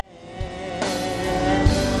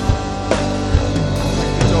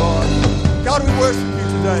God, we worship you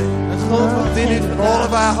today. En God, we bidden u With all of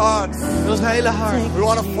vandaag. our hearts. Met ons hele hart. We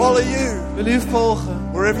want to follow you We willen u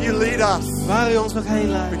volgen. wherever you lead us. Waar u ons ook heen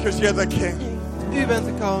leidt. Because you're the King. U bent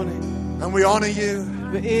de koning. And we honor you.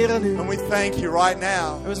 We eren u. And we thank you right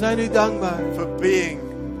now En we zijn u dankbaar. for being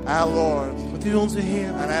our Lord Dat u onze Heer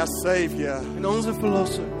and bent. our Savior, En onze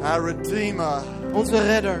verlosser. our Redeemer Onze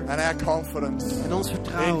redder. and our confidence. En ons In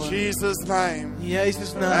vertrouwen. Jesus' name. In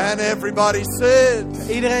Jezus' naam. And everybody said,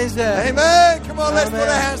 Iedereen zegt. Amen. Come on, let's put Amen.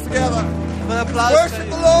 our hands together. Een applaus Worship geven.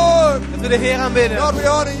 the Lord. Dat we de Heer aanbidden. God, we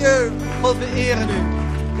honor you. God, we eren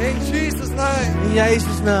u. In Jesus' name. In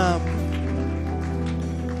Jezus' naam.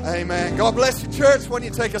 Amen. God bless you, church. When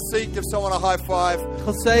you take a seat, give someone a high five.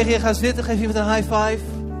 God zegen je. Ga zitten. Geef iemand een high five.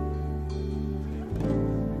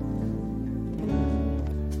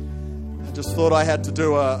 I just thought I had to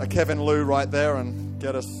do a Kevin Lou right there and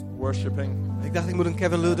get us worshiping. Ik dacht ik moet een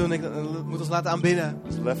Kevin Lou doen. Ik moet ons laten aanbidden.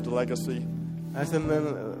 He's left a legacy. Hij heeft een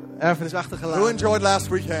erfenis Who achtergelaten. enjoyed last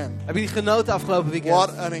weekend? Heb je die genoten afgelopen weekend?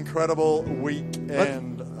 What an incredible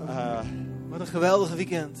weekend. Wat een geweldige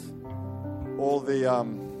weekend.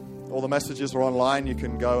 All the messages are online. You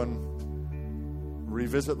can go and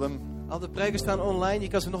revisit them. Al de preken staan online. Je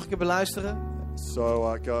kan ze nog een keer beluisteren.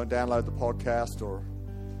 So go and download the podcast or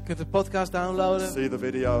Je kunt de podcast downloaden. see the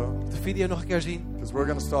video. De video nog een keer zien. Because we're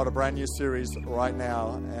going to start a brand new series right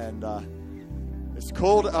now. And it's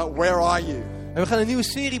called Where Are You? En we gaan een nieuwe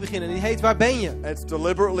serie beginnen. Die heet Waar ben je? It's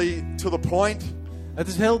deliberately to the point. Het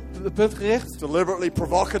is heel puntgericht. Deliberately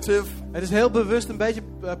provocative. Het is heel bewust een beetje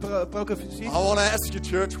provocatief. I want to ask you,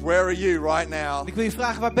 church, where are you right now Ik wil je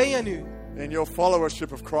vragen, waar ben jij nu? in your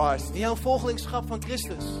followership of Christ? In jouw volgelingschap van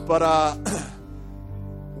Christus. But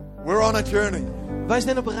we're on a journey. Wij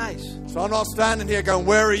zijn op een reis. So I'm not standing here going,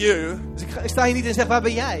 where are you? Dus ik sta hier niet en zeg, waar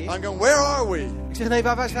ben jij? I'm going, where are we? Ik zeg, nee,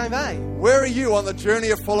 waar zijn wij? Where are you on the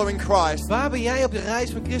journey of following Christ? Waar ben jij op de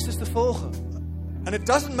reis van Christus te volgen? And it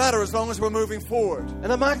doesn't matter as long as we're moving forward. En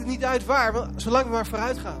dan maakt het niet uit waar, zolang we maar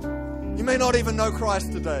vooruit gaan. You may not even know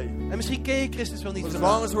Christ today. En misschien ken je Christus wel niet As long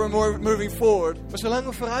vandaag. as we're moving forward Maar zolang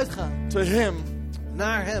we vooruit gaan, to Him,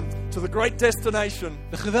 naar hem, to the great destination,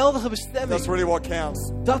 de geweldige that's bestemming, really what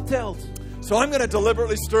counts. dat telt. So I'm going to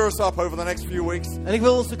deliberately stir us up over the next few weeks. En ik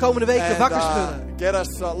wil ons de komende weken And wakker schudden. get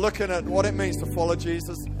us looking at what it means to follow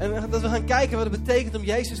Jesus. En dat we gaan kijken wat het betekent om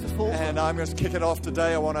Jezus te volgen. And I'm going to kick it off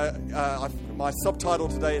today. I want to. My subtitle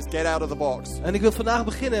today is "Get Out of the Box." En ik wil vandaag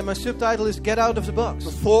beginnen en mijn subtitle is Get Out of the Box.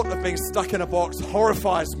 The thought of being stuck in a box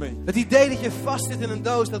horrifies me. Het idee dat je vast zit in een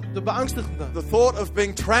doos, dat beangstigt me. The thought of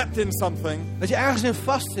being trapped in something Dat je ergens in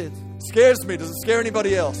vast zit, scares me. Does it scare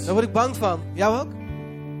anybody else? daar word ik bang van. Jou ook?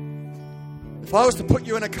 If I was to put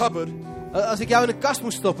you in a cupboard, Als ik jou in een kast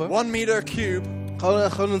moest stoppen, 1 meter cube,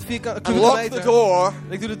 gewoon een vierkante and lock the meter, door,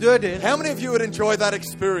 en ik doe de deur dicht. how many of you would enjoy that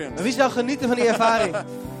experience? En wie zou genieten van die ervaring?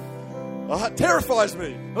 It terrifies me.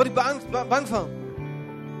 Daar word ik bang van.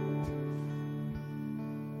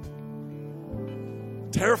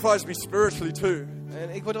 It terrifies me spiritually too. En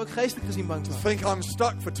ik word er ook geestelijk gezien bang To van. think I'm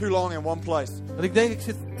stuck for too long in one place. Want ik denk, ik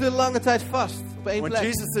zit te lange tijd vast op één When plek.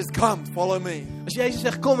 Jesus says, "Come, follow me," Als Jezus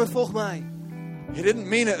zegt, kom en volg mij. He didn't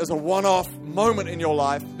mean it as a one-off moment in your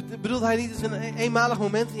life. Bedoelt hij niet als een eenmalig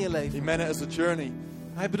moment in je leven. He meant it as a journey.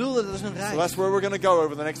 Hij bedoelde het als een So reis. that's where we're going to go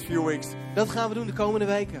over the next few weeks. Dat gaan we doen de komende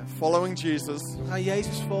weken. Following Jesus. We gaan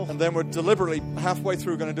Jezus volgen. And then we're deliberately, halfway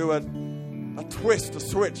through, going to do a twist, a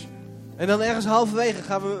switch. En dan ergens halverwege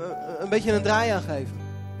gaan we een beetje een draai aangeven.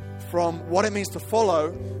 From what it means to follow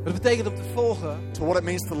Wat het betekent om te volgen. to what it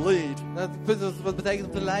means to lead. Naar het punt wat het betekent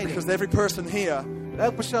om te leiden. Because every person here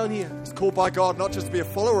Elke persoon hier is called by God not just to be a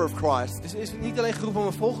follower of Christ, is niet alleen geroepen om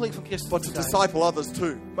een volgeling van Christus but te to zijn. disciple others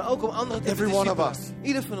too. Maar ook om anderen te Every one of discipelen. us.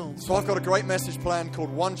 Ieder van ons. So I've got a great message plan called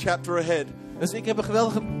One Chapter Ahead. Dus ik heb een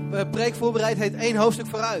geweldige preek voorbereid. Heet 1 hoofdstuk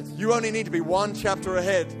vooruit. You only need to be one chapter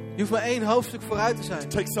ahead. Je hoeft maar 1 hoofdstuk vooruit te zijn.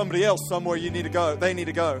 Take somebody else somewhere you need to go. They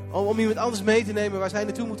need to go. Om iemand anders mee te nemen waar zij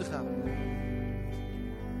naartoe moeten gaan.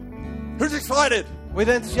 Who's excited? Word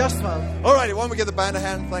je er enthousiast van? Alrighty, why don't we give the band a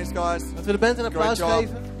hand? Thanks, guys. Laten we de band een Great applaus job.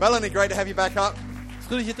 geven. Melanie, great to have you back up. Het is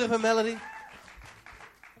goed dat je terug bent, Melody.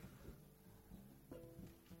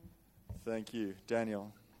 Thank you,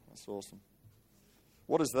 Daniel. That's awesome.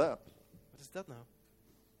 What is that? Wat is dat nou?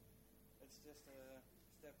 It's just a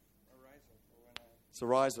step, a riser for when I It's a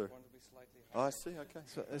riser. want to be slightly Oh, higher. I see, okay.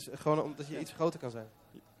 Het is gewoon omdat je iets groter kan zijn.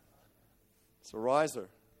 It's a riser.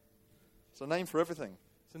 It's a name for everything.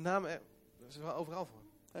 Zijn naam is er wel overal voor.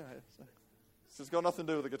 Yeah, it's got nothing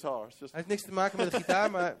to do with the guitar. It's just Hij heeft niks te maken met de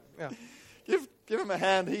gitaar, maar ja. give him a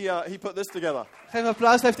hand. He put this together. Geef een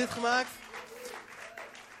applaus, hij heeft dit gemaakt.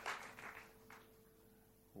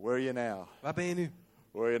 Where are you now? Waar ben je nu?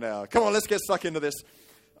 Where are you now? Come on, let's get stuck into this.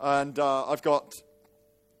 And I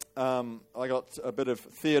got a bit of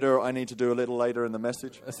theater I need to do a little later in the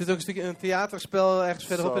message. Er zit ook een stukje een theaterspel ergens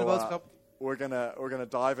verderop in de boodschap. We're gonna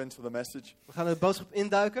dive into the message. We gaan de boodschap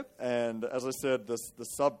induiken. And as I said, the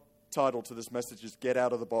subtitle to this message is Get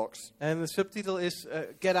Out of the Box. En de subtitel is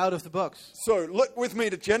Get Out of the Box. So look with me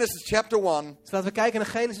to Genesis chapter 1. Dus laten we kijken naar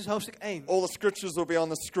Genesis hoofdstuk 1. All the scriptures will be on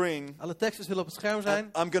the screen. Alle teksten zullen op het scherm zijn.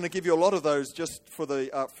 And I'm going to give you a lot of those just for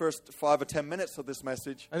the first 5 or 10 minutes of this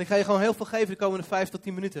message. En ik ga je gewoon heel veel geven de komende 5 tot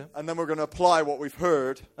 10 minuten. And then we're going to apply what we've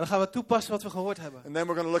heard. En dan gaan we toepassen wat we gehoord hebben. And then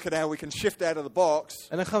we're going to look at how we can shift out of the box.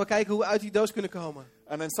 En dan gaan we kijken hoe we uit die doos kunnen komen.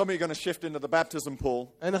 And then some of you are going to shift into the baptism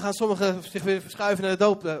pool. En dan gaan sommigen zich weer verschuiven naar de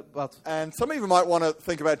doopbad. And some of you might want to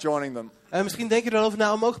think about joining them. En misschien denk je erover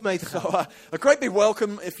na om ook mee te gaan. So, a great big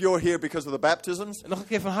welcome if you're here because of the baptisms. En nog een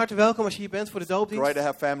keer van harte welkom als je hier bent voor de doopdienst. Great to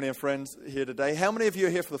have family and friends here today. How many of you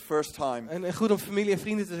are here for the first time En goed om familie en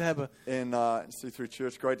vrienden te hebben. in C3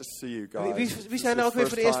 Church? Great to see you guys. Wie zijn er ook weer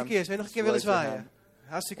voor de eerste keer? Zou je nog een keer willen zwaaien?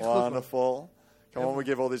 Hartstikke goed. Man. Wonderful. Come on, we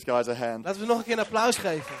give all these guys a hand. Laten we nog een keer een applaus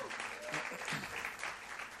geven.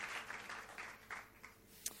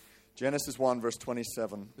 Genesis 1 verse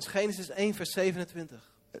 27. Dus Genesis 1 vers 27.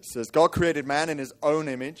 It says, God created man in his own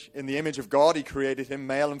image. In the image of God he created him,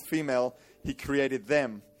 male and female, he created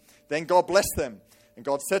them. Then God blessed them. And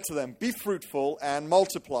God said to them, be fruitful and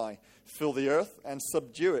multiply. Fill the earth and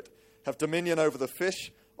subdue it. Have dominion over the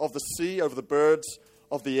fish of the sea, over the birds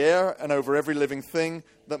of the air, and over every living thing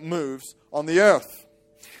that moves on the earth.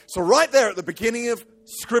 So right there at the beginning of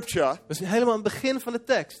Scripture, Dus helemaal aan het begin van de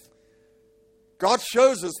tekst. God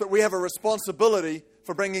shows us that we have a responsibility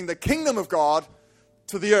for bringing the kingdom of God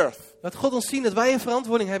to the earth. Laat God ons zien dat wij een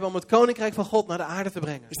verantwoording hebben om het koninkrijk van God naar de aarde te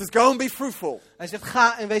brengen. He says, go and be fruitful. Hij zegt,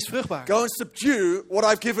 ga en wees vruchtbaar. Go and subdue what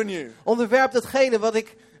I've given you. Onderwerp datgene wat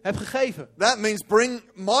ik heb gegeven. That means bring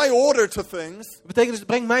my order to things. Dat betekent dus,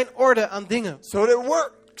 breng mijn orde aan dingen. So that it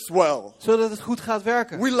works well. Zodat het goed gaat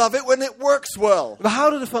werken. We love it when it works well. We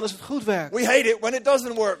houden ervan als het goed werkt. We hate it when it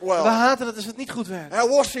doesn't work We well. haten het als het niet goed werkt. Our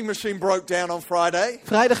washing machine broke down on Friday.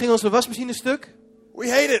 Vrijdag ging onze wasmachine stuk. We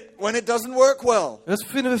hate it when it doesn't work well. En dat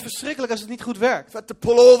vinden we verschrikkelijk als het niet goed werkt. We've had to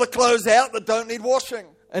pull all the clothes out that don't need washing.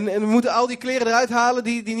 En we moeten al die kleren eruit halen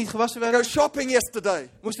die niet gewassen We werden. go shopping yesterday. We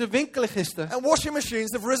moesten winkelen gisteren. And washing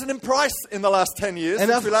machines have risen in price in the last 10 years En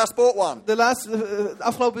since we last bought one. De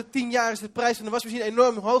afgelopen 10 jaar is de prijs van de wasmachine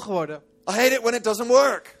enorm hoog geworden. I hate it when it doesn't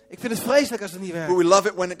work. Ik vind het vreselijk als het niet But werkt. we love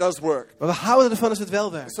it when it does work. Maar we houden ervan als het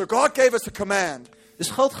wel werkt. So God gave us a command Dus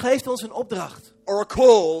God geeft ons een opdracht. or a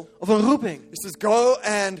call. Of een roeping. He says, go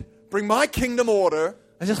and bring my kingdom order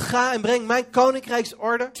Hij zegt, ga en breng mijn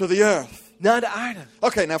koninkrijksorde to the earth. naar de aarde.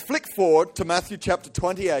 Okay, now flick forward to Matthew chapter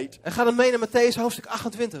 28 En ga dan mee naar Mattheüs hoofdstuk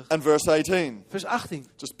 28. and verse 18. Vers 18.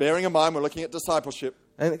 Just bearing in mind, we're looking at discipleship.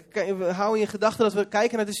 En we houden in gedachten dat we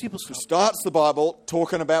kijken naar discipelschap. Starts the Bible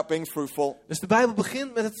talking about being fruitful. Dus de Bijbel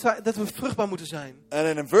begint met het feit dat we vruchtbaar moeten zijn. And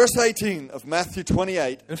then in verse 18 of Matthew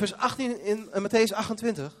 28, En vers 18 in Mattheüs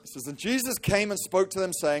 28. it says, and Jesus came and spoke to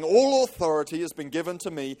them, saying, all authority has been given to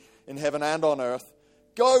me in heaven and on earth.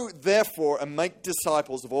 Go, therefore, and make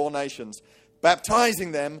disciples of all nations,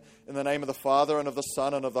 baptizing them in the name of the Father and of the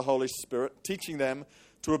Son and of the Holy Spirit, teaching them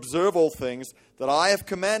to observe all things that I have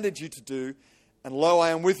commanded you to do. And lo, I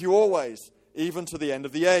am with you always, even to the end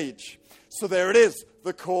of the age. So there it is,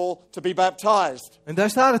 the call to be baptized. En daar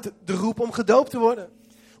staat het, de roep om gedoopt te worden.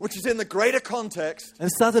 Which is in the greater context En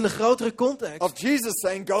het staat in de grotere context. of Jesus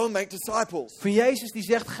saying, go and make disciples. Van Jezus die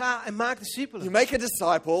zegt, ga en maak discipelen. You make a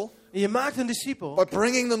disciple En je maakt een discipel. by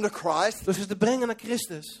bringing them to Christ, Dus ze te brengen naar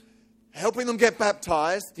Christus. helping them get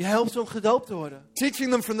baptized, Je helpt ze om gedoopt te worden. teaching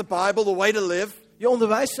them from the Bible the way to live, Je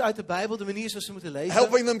onderwijst ze uit de Bijbel, de manier zoals ze moeten leven.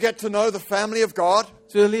 helping them get to know the family of God,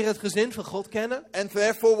 Ze leren het gezin van God kennen. and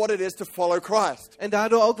therefore what it is to follow Christ. En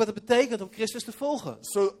daardoor ook wat het betekent om Christus te volgen.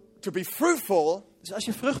 So to be fruitful, Dus als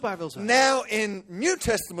je vruchtbaar wil zijn. now in New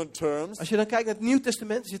Testament terms, Als je dan kijkt naar het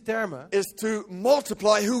Nieuw-testamentische termen. is to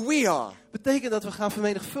multiply who we are. Betekent dat we gaan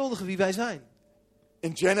vermenigvuldigen wie wij zijn.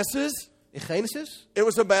 In Genesis, In Genesis it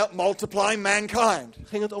was about multiplying mankind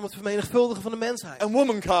ging het om het vermenigvuldigen van de mensheid. and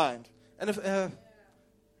womankind. En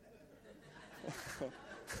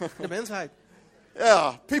de mensheid.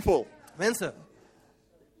 Yeah, people. Mensen.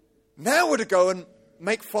 Now we're to go and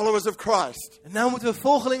make followers of Christ. En nou moeten we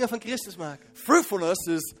volgelingen van Christus maken. Fruitfulness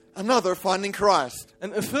is another finding Christ.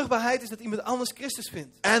 En een vruchtbaarheid is dat iemand anders Christus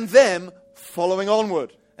vindt. And them following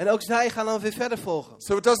onward. En ook zij gaan dan weer verder volgen.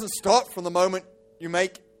 So it doesn't stop from the moment you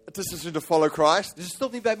make a decision to follow Christ, Dus het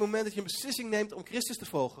stopt niet bij het moment dat je een beslissing neemt om Christus te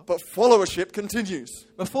volgen. but followership continues.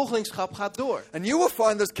 Maar volgelingschap gaat door. And you will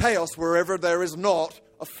find there's chaos wherever there is not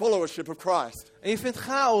a followership of Christ. En je vindt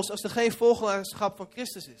chaos als er geen volgelingschap van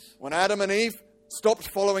Christus is. When Adam and Eve stopped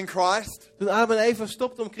following Christ, Toen Adam en Eva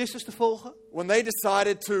stopten om Christus te volgen. when they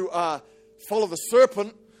decided to follow the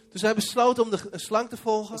serpent Toen zij besloten om de slang te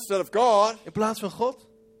volgen. instead of God, In plaats van God.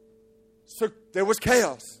 so there was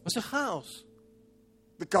chaos. Was er chaos.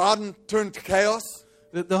 The garden turned to chaos.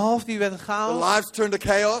 De hoofd die werd een The chaos. lives turned to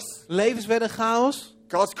chaos. Levens werden een chaos.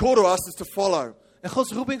 God's call to us is to follow. En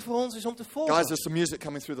Gods roeping voor ons is om te volgen. Guys, there's some music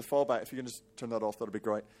coming through the fallback. If you can just turn that off, that'd be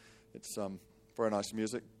great. It's very nice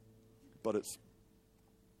music, but it's...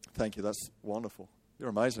 Thank you, that's wonderful. You're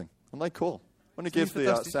amazing. Aren't they cool? Why don't you give the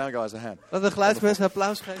fantastisch? sound guys a hand? Laten de geluidsmensen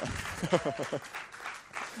applaus geven.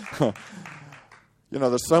 You know,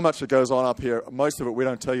 there's so much that goes on up here. Most of it we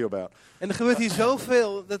don't tell you about. En er gebeurt hier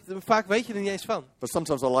zoveel, dat vaak weet je er niet eens van. But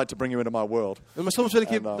sometimes I like to bring you into my world. Maar soms wil ik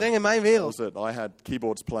je And, brengen in mijn That wereld. was it. I had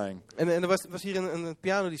keyboards playing. En er was hier een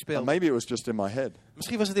piano die And speelde. maybe it was just in my head.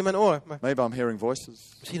 Misschien was het in mijn oor, maar Maybe I'm hearing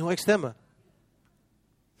voices. misschien hoor ik stemmen.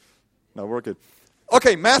 No, we're good.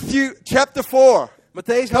 Okay, Matthew chapter 4.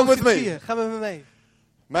 Matthäus Come with hoofdstuk me. 4, ga met me mee.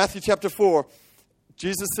 Matthew chapter 4.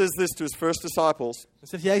 Jesus says this to his first disciples, Dan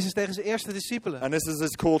zegt Jezus tegen zijn eerste discipelen. and this is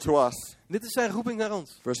his call to us. Dit is zijn roeping naar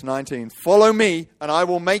ons. Verse 19. Follow me, and I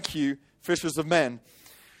will make you fishers of men.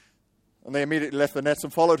 And they immediately left their nets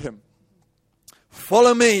and followed him.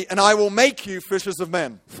 Follow me, and I will make you fishers of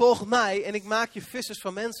men. Volg mij en ik maak je vissers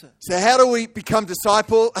van mensen. So how do we become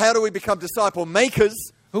disciple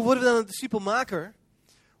makers? Hoe worden we dan een discipelmaker?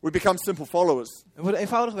 We become simple followers. We worden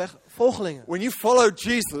eenvoudigweg volgelingen. When you follow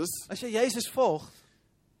Jesus, Als je Jezus volgt,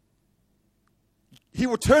 he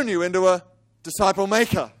will turn you into a disciple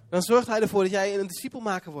maker. dan zorgt hij ervoor dat jij een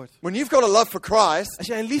discipelmaker wordt. When you've got a love for Christ, Als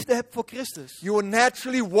jij een liefde hebt voor Christus, you will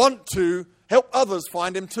naturally want to help others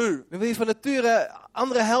find him too. dan wil je van nature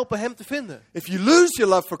anderen helpen hem te vinden. If you lose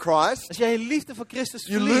your love for Christ, Als jij je liefde voor Christus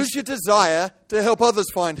you lose verliest, your desire to help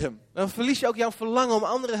others find him. dan verlies je ook jouw verlangen om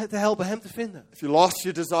anderen te helpen hem te vinden. If you lost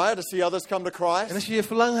your desire to see others come to En Christ, als je je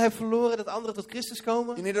verlangen hebt verloren dat anderen tot Christus you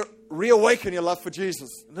komen, need to reawaken your love for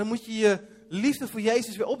Jesus. dan moet je je liefde voor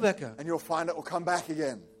Jezus weer opwekken. And you'll find it will come back again.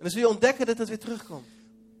 En dan zul je ontdekken dat het weer terugkomt.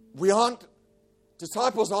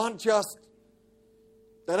 Disciples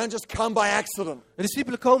they don't just come by accident. De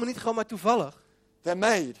discipelen komen niet gewoon maar toevallig. They're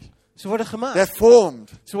made. Ze worden gemaakt. They're formed.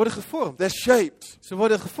 Ze worden gevormd. They're shaped. Ze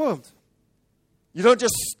worden gevormd. You don't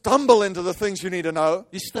just stumble into the things you need to know.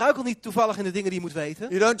 Je struikelt niet toevallig in de dingen die je moet weten.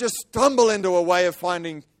 You don't just stumble into a way of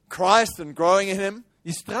finding Christ and growing in him.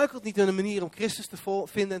 Je struikelt niet in een manier om Christus te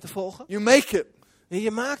vinden en te volgen. You make it. Nee,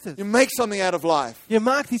 je maakt het. You make something out of life. Je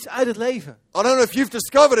maakt iets uit het leven. I don't know if you've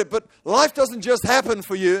discovered it, but life doesn't just happen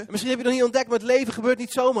for you. En misschien heb je het nog niet ontdekt, maar het leven gebeurt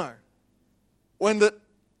niet zomaar. When the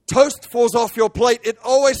toast falls off your plate, it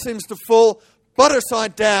always seems to fall butter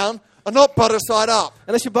side down and not butter side up.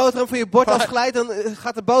 En als je boterham van je bord Right. afglijdt, dan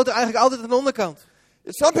gaat de boter eigenlijk altijd aan de onderkant.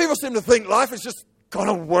 Some people seem to think life is just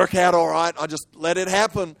gonna work out all right. I just let it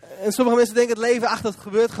happen. En sommige mensen denken het leven, ach, dat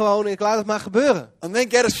gebeurt gewoon en ik laat het maar gebeuren. And then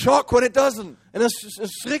get a shock when it doesn't. En dan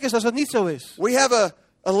schrikken ze als dat niet zo is. We have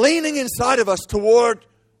a leaning inside of us toward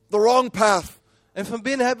the wrong path. En van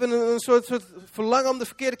binnen hebben we een soort verlangen om de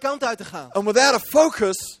verkeerde kant uit te gaan. And without a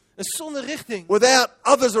focus, En zonder richting, without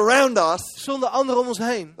others around us, zonder anderen om ons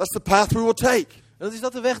heen. that's the path we will take. En dat is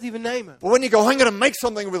dat de weg die we nemen. But when you go, I'm going to make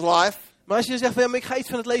something with life. Maar als je zegt, van, ja, maar ik ga iets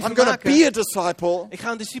van het leven I'm going to maken. be a disciple. Ik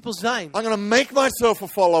ga een discipel zijn. I'm going to make myself a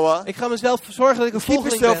follower. Ik ga mezelf zorgen dat ik een Keep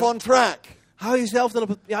volgeling yourself ben. on track. Hou jezelf dan op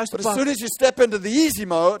het juiste But as pad. soon as you step into the easy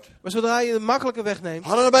mode, Maar zodra je de makkelijke weg neemt. I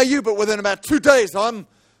don't know about you, but within about 2 days,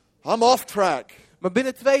 I'm off track. Maar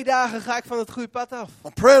binnen 2 dagen ga ik van het goede pad af.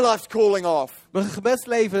 My prayer life's calling off. Mijn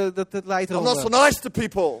gebedsleven, dat leidt I'm not so eronder. nice to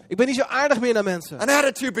people. Ik ben niet zo aardig meer naar mensen. An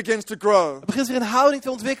attitude begins to grow. Het begint zich een houding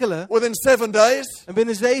te ontwikkelen. Within 7 days, En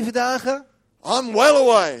binnen 7 dagen I'm well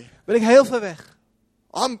away. ben ik heel ver weg.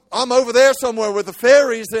 I'm over there somewhere with the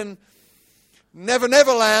fairies in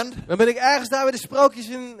Neverland, Dan ben ik ergens daar bij de sprookjes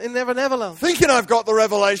in Never Neverland. thinking I've got the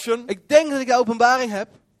revelation, Ik denk dat ik de openbaring heb.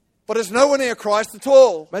 but it's nowhere near Christ at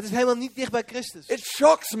all. Maar het is helemaal niet dicht bij Christus. It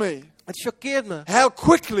shocks me Het choqueert me. how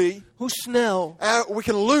quickly Hoe snel we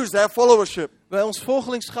can lose our followership. wij ons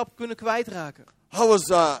volgelingschap kunnen kwijtraken.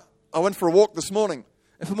 I went for a walk this morning.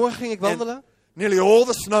 En vanmorgen ging ik wandelen. Nearly all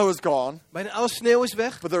the snow is gone, Bijna alle sneeuw is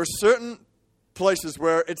weg. but there are certain places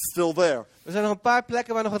where it's still there. Er zijn nog een paar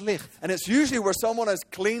plekken waar nog wat ligt. And it's usually where someone has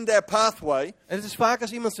cleaned their pathway En het is vaak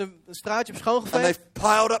als iemand zijn straatje heeft and schoongeveegd. they've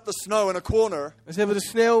piled up the snow in a corner En ze hebben de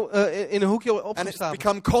sneeuw in een hoekje and it's opgestapeld.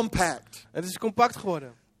 become compact. Het is compact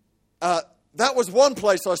geworden. That was one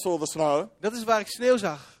place I saw the snow. Dat is waar ik sneeuw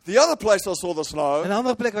zag. The other place I saw the snow En een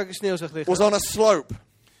andere plek waar ik de sneeuw zag liggen was on a slope.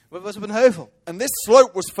 was op een heuvel. And this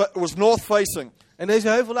slope was north facing. En deze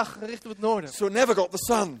heuvel lag gericht op het noorden. So it never got the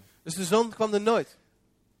sun. Dus de zon kwam er nooit.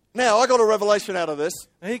 Now, I got a revelation out of this.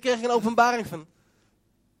 En hier kreeg ik een openbaring van.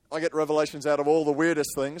 I get revelations out of all the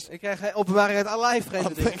weirdest things. Ik kreeg een openbaring uit allerlei I'm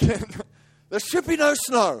vreemde dingen. thinking, there should be no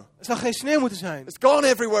snow. Er zou geen sneeuw moeten zijn. It's gone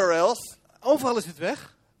everywhere else. Overal is het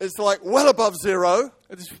weg. It's like well above zero.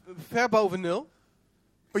 Het is ver boven nul.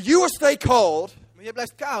 But you will stay cold Maar je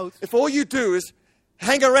blijft koud. if all you do is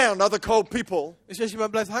hang around other cold people Dus als je maar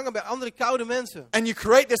blijft hangen bij andere koude mensen. and you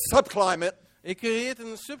create this subclimate Je creëert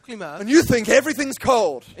een subklimaat. and you think everything's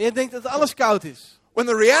cold. En je denkt dat alles koud is. When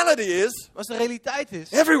the reality is, Maar als de realiteit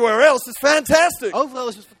is. everywhere else is fantastic. Overal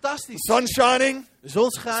is het fantastisch. Sun shining, De zon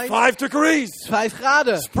schijnt. 5 degrees. Het is 5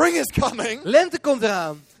 graden. Spring is coming. Lente komt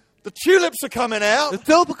eraan. The tulips are coming out. De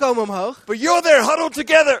tulpen komen omhoog. But you're there huddled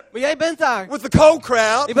together Maar jij bent daar. with the cold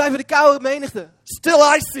crowd, Je blijft bij de koude menigte. still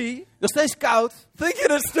icy, Nog steeds koud.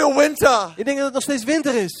 thinking it's still winter, Je denkt dat het nog steeds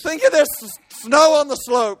winter is. thinking there's snow on the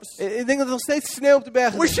slopes. Je denkt dat er nog steeds sneeuw op de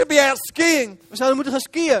bergen We is. should be out skiing We zouden moeten gaan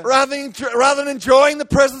skiën. rather than enjoying the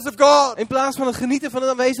presence of God. In plaats van het genieten van de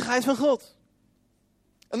aanwezigheid van God.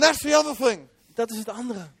 And that's the other thing. Dat is het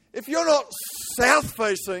andere. If you're not south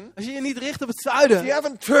facing, Als je je niet richt op het if you zuiden.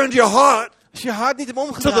 haven't turned your heart Als je je hart niet hebt to the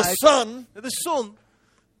omgedraaid. sun, Dat is zon.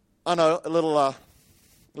 I know, a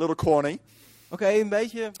little corny. Oké, een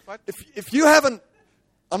beetje. apart. If you haven't,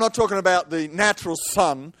 I'm not talking about the natural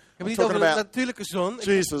sun. Ik heb I'm het niet over talking de about natuurlijke zon. Ik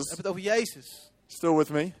Jesus. heb het over Jezus. Still with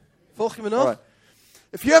me? Volg je me nog? All right.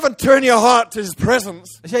 If you haven't turned your heart to His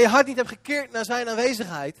presence, Als jij je hart niet hebt gekeerd naar zijn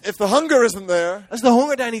aanwezigheid. if the hunger isn't there, Als de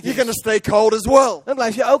honger daar niet you're is. going to stay cold as well. Dan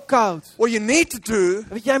blijf je ook koud. What you need to do En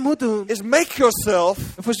wat jij moet doen. is make yourself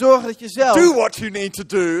Ervoor zorgen dat je zelf do what you need to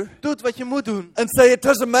do doet wat je moet doen. and say, it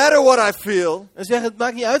doesn't matter what I feel, En zeggen het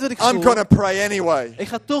maakt niet uit wat ik I'm voel. going to pray anyway. Ik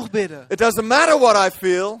ga toch bidden. It doesn't matter what I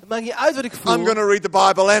feel, Het maakt niet uit wat ik voel. I'm going to read the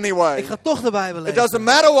Bible anyway. Ik ga toch de Bijbel It lezen. doesn't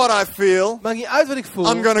matter what I feel, Het maakt niet uit wat ik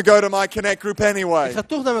voel. I'm going to go to my Connect group Ik anyway. ga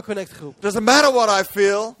toch naar mijn Connect groep. It doesn't matter what I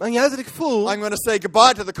feel, Het maakt niet uit wat ik voel. I'm going to say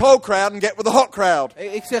goodbye to the cold crowd and get with the hot crowd.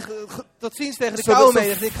 Ik zeg tot ziens tegen de So koude that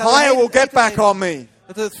menigte. the Ik ga fire mee will eten get back eten. on me.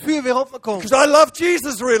 Dat het vuur weer op me komt. Because I love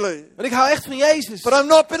Jesus really. Want ik hou echt van Jezus. But I've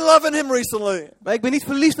not been loving Him recently. Maar ik ben niet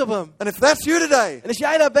verliefd op hem. And if that's you today, En als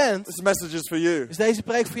jij daar bent, this message is for you. is deze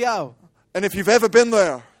preek voor jou. And if you've ever been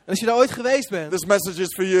there, En als je daar ooit geweest bent, this message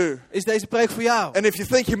is for you. is deze preek voor jou. And if you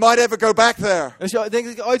think you might ever go back there, En als je denkt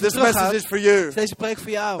dat ik ooit weer this terug ga, message is for you. is deze preek voor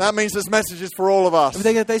jou. That means this message is for all of Dat us.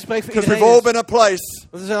 betekent dat deze preek voor Because we've iedereen all is. been a place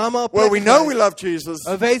Want we zijn allemaal op where we plekken know we geweest. love Jesus,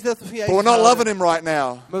 We weten dat we van but Jezus we're not houden. loving Him right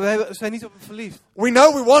now. Maar we zijn niet op hem verliefd. We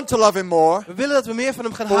know we want to love Him more, We willen dat we meer van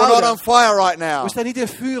hem gaan but we're not on houden. fire right now. We staan niet in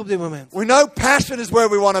vuur op dit moment. We know passion is where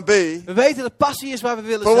we want to be, We weten dat passie is waar we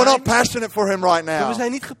willen but we're zijn. not passionate for Him right Maar we now.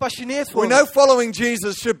 zijn niet gepassioneerd voor We hem. know following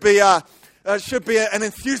Jesus should be an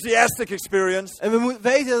enthusiastic experience, En we moeten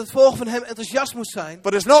weten dat het volgen van hem enthousiast moet zijn.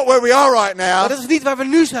 but it's not where we are right Maar now. dat is niet waar we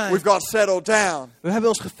nu zijn. We've got settled down. We hebben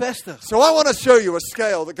ons gevestigd. So I want to show you a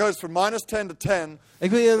scale that goes from -10 to 10, Ik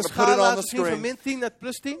wil je een put it schaal on laten the zien van screen. min 10 naar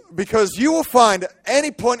plus 10. because you will find at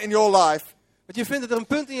any point in your life, Want je vindt dat er een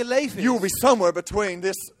punt in je leven you will is. be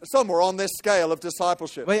somewhere on this scale of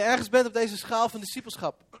discipleship. Waar je ergens bent op deze schaal van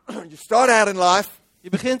discipelschap. You start out in life Je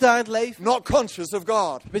begint daar in het leven. not conscious of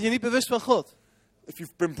God. Ben je niet bewust van God. If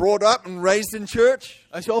you've been brought up and raised in church,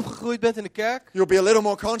 Als je opgegroeid bent in de kerk. you'll be a little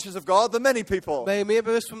more conscious of God than many people. Ben je meer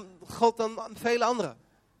bewust van God dan vele anderen.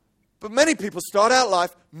 But many people start out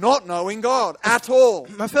life not knowing God at all.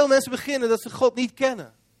 Maar veel mensen beginnen dat ze God niet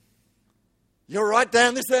kennen. You're right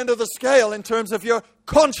down this end of the scale in terms of your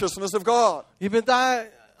consciousness of God. Je bent daar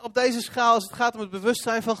op deze schaal als het gaat om het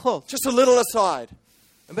bewustzijn van God. Just a little aside.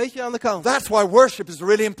 Een beetje aan de kant. That's why worship is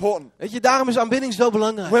really important. Weet je, daarom is aanbidding zo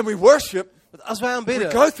belangrijk. When we worship, Want als wij we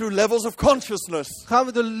aanbidden, go through levels of consciousness. gaan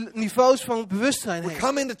we door niveaus van bewustzijn We heen.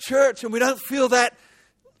 come into church and we don't feel that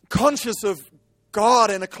conscious of God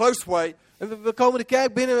in a close way. En we komen de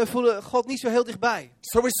kerk binnen en we voelen God niet zo heel dichtbij.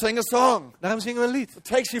 So we sing a song. Daarom zingen we een lied. It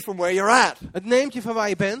takes you from where you're at. Het neemt je van waar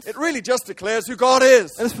je bent. It really just declares who God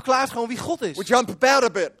is. En het verklaart gewoon wie God is. We jump about a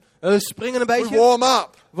bit. We springen een We beetje. warm up.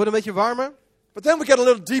 We worden een beetje warmer. But then we get a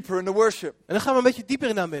little deeper in the worship. En dan gaan we een beetje dieper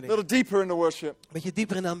in de A aanbidding. little deeper in the worship. Een beetje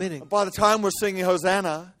dieper in de aanbidding. By the time we're singing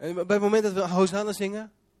Hosanna, En bij het moment dat we Hosanna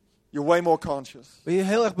zingen, you're way more conscious. ben je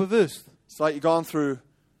heel erg bewust. It's like you've gone through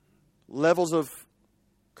levels of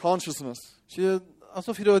consciousness,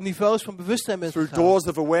 Alsof je door niveaus van bewustzijn bent through gegaan. doors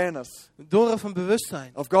of awareness Doren van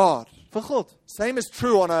bewustzijn. of God. Van God. Same is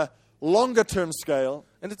true on a longer term scale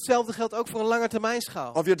En hetzelfde geldt ook voor een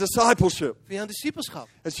langetermijnschaal. of your discipleship. Voor jouw discipelschap.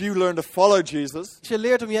 As you learn to follow Jesus, Als je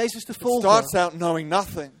leert om Jezus te it volgen, starts out knowing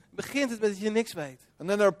nothing. begint het met dat je niks weet. And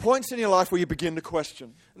then there are points in your life where you begin to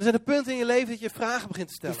question. Er zijn er punten in je leven dat je vragen begint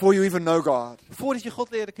te stellen. Before you even know God, Voordat je God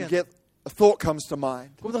leerde you kennen. get a thought comes to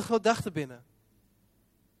mind. Komt er een gedachte binnen.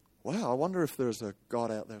 Wow, I wonder if there's a God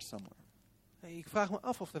out there somewhere. Hey, ik vraag me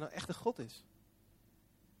af of er nou echt een God is.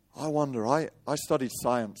 I wonder. I studied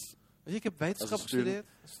science. Weet je, ik heb wetenschap As a student. gestudeerd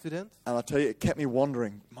als student. And I tell you, it kept me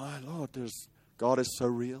wondering, my Lord, God is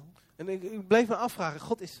so real. En ik bleef me afvragen,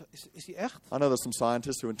 God, is die echt? I know there's some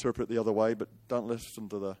scientists who interpret the other way, but don't listen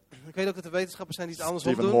to the Ik weet ook dat er wetenschappers zijn die het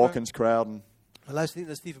andersom Stephen doen. Maar Hawkins crowd. And luister niet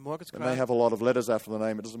naar Stephen Hawkins. they may have a lot of letters after the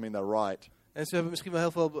name. It doesn't mean they're right. En ze hebben misschien wel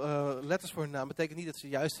heel veel letters voor hun naam. Betekent niet dat ze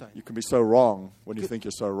juist zijn. You can be so wrong when you think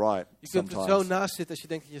you're so right. Je kunt er zo Sometimes naast zitten als je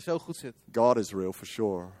denkt dat je zo goed zit. God is real for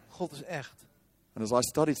sure. God is echt. And as I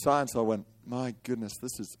studied science, I went, my goodness,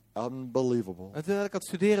 this is unbelievable. En toen ik aan het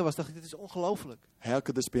studeren was, dacht ik, dit is ongelooflijk. How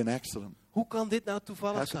could this be an accident? Hoe kan dit nou How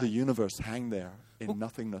toevallig could the zijn? universe hang there in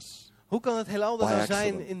nothingness? Hoe kan het heelal er By nou zijn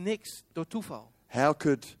accident. in niks, door toeval? How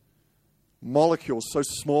could molecules so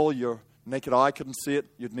small your naked eye couldn't see it?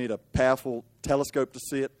 You'd need a powerful telescope to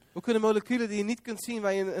see it. Hoe kunnen moleculen die je niet kunt zien,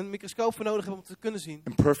 waar je een microscoop voor nodig hebt om te kunnen zien,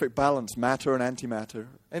 In perfect balance, matter and antimatter.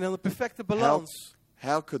 en dan de perfecte balans.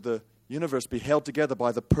 How could the universe be held together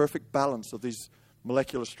by the perfect balance of these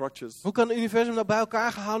molecular structures? Hoe kan het universum nou bij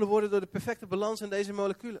elkaar gehouden worden door de perfecte balans van deze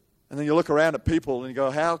moleculen? And then you look around at people and you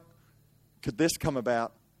go, how could this come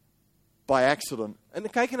about by accident? En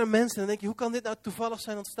dan kijk je naar mensen en dan denk je, hoe kan dit nou toevallig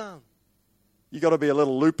zijn ontstaan? You got to be a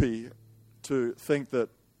little loopy to think that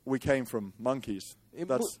we came from monkeys. Je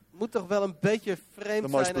That's moet toch wel een beetje vreemd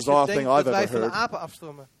the most zijn als bizarre je denkt thing dat I've wij ever van de heard. apen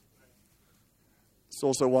afstammen. it's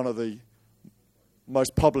also one of the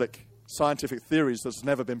most public scientific theories that's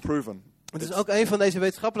never been proven. Het is ook een van deze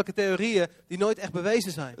wetenschappelijke theorieën die nooit echt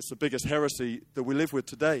bewezen zijn. It's the biggest heresy that we live with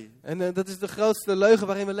today. En dat is de grootste leugen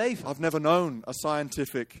waarin we leven. I've never known a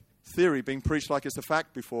scientific theory being preached like it's a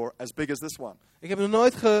fact before as big as this one. Ik heb nog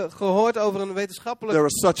nooit gehoord over een There wetenschappelijke are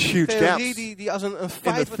such huge theorie gaps. die als een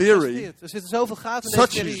feit wordt theory, geaccepteerd. Er zitten zoveel gaten in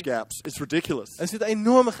deze Such huge theorie. gaps. It's ridiculous. Er zitten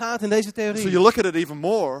enorme gaten in deze So theorie. you look at it even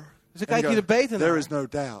more. Dus dan and kijk you je er go, beter there naar. is no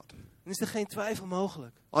doubt. Dan is er geen twijfel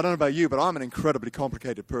mogelijk. I don't know about you, but I'm an incredibly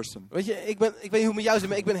complicated person. Weet je, ik weet niet hoe het met jou zit,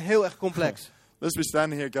 maar ik ben heel erg complex. Let's be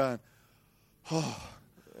standing here going, oh,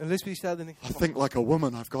 En Lisbeth die staat en ik... I think like a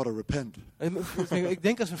woman, I've got to repent. Ik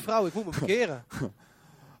denk als een vrouw, ik moet me bekeren.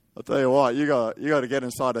 I'll tell you what, you got to get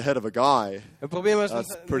inside the head of a guy. En probeer maar eens That's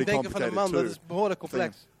te pretty denken van een man, complicated dat is behoorlijk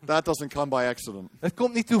complex. That doesn't come by accident. Het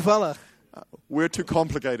komt niet toevallig. We're too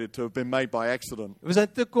complicated to have been made by accident. We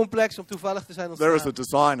zijn te complex om toevallig te zijn There is a ontstaan.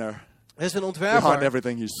 designer Er is een behind ontwerper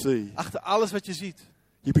everything you see. achter alles wat je ziet.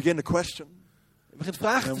 You begin to question. Je begint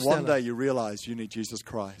vragen And te one day stellen. you realize you need Jesus Op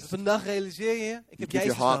Christ. een dag realiseer je, ik You heb give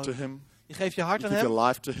Jezus your heart to nodig. Him. Je geeft je hart You aan give hem. your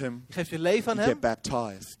life to Him. Je geeft je leven aan You hem. get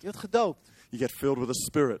baptized. Je wordt gedoopt. You get filled with the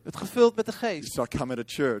Spirit. Het gevuld met de You geest. start coming to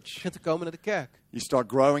Je church. begint te komen naar de kerk. You start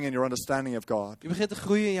growing in your understanding of God. Je begint te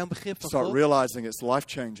groeien in jouw begrip You van start God. realizing it's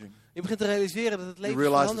life-changing. Je begint te realiseren dat het You leven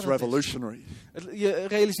realize it's veranderend is. revolutionary. Je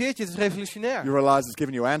realiseert je, het is revolutionair. You realize it's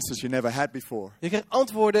giving you answers you never had before. Je krijgt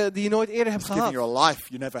antwoorden die je nooit eerder hebt It's giving gehad. you a life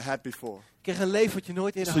you never had before. Je krijgt een leven wat je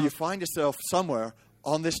nooit eerder So you had. find yourself somewhere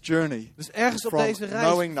on this journey Dus ergens op from deze reis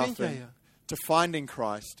knowing vind jij nothing je. to finding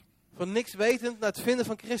Christ. Van niks wetend naar het vinden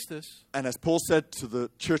van Christus. And as Paul said to the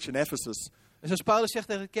church in Ephesus, En zoals Paulus zegt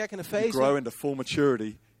tegen de kerk in you grow Efeze. into full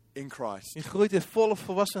maturity in Christ. Je groeit in volle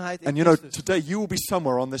volwassenheid in And you know, Christus. today you will be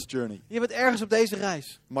somewhere on this journey. Je bent ergens op deze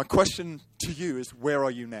reis. My question to you is, where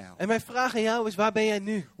are you now? En mijn vraag aan jou is, waar ben jij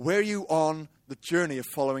nu? Where are you on the journey of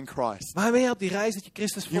following Christ? Waar ben jij op die reis dat je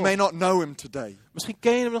Christus You may volgt? not know Him today. Misschien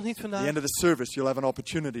ken je hem nog niet At the vandaag. end of the service, you'll have an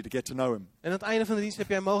opportunity to get to know Him. En aan het einde van de dienst heb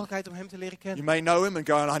jij een mogelijkheid om hem te leren You kennen. may know Him and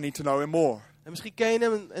go, I need to know Him more. En misschien ken je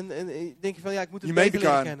hem en denk je van, ja, ik moet hem You may be beter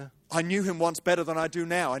leren going, kennen. I knew Him once better than I do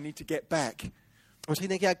now. I need to get back. Misschien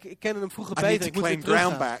denk je, ja, ik ken hem vroeger I need beter. to Ik moet weer claim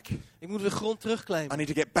ground teruggaan. back. Ik moet weer grond I terugclaimen. need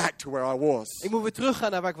to get back to where I was Ik moet weer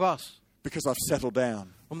teruggaan naar waar ik was. because I've settled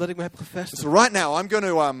down. Omdat ik me heb gevestigd. So right now, I'm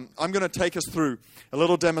going to take us through a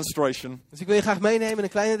little demonstration Dus ik wil je graag meenemen in een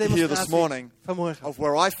kleine here this demonstratie morning vanmorgen. of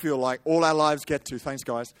where I feel like all our lives get to. Thanks,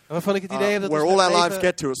 guys. En waarvan ik het idee heb dat Where we, all our leven- lives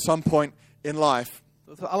get to at some point in life,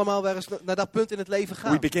 dat we allemaal weer eens naar dat punt in het leven we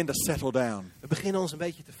gaan. begin to settle down. We beginnen ons een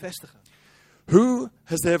beetje te vestigen. Who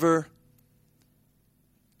has ever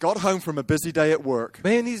got home from a busy day at work,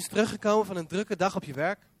 Ben je niet eens teruggekomen van een drukke dag op je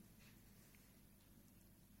werk?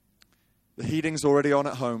 the heating's already on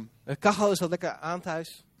at home, De kachel is al lekker aan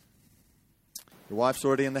thuis. your wife's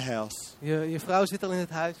already in the house, Je vrouw zit al in het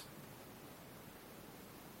huis.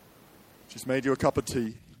 She's made you a cup of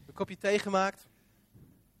tea. Een kopje thee gemaakt.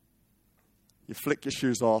 You flick your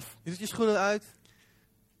shoes off. Je doet je schoenen uit.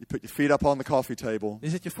 You put your feet up on the coffee table. Je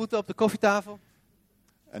zet je voeten op de koffietafel.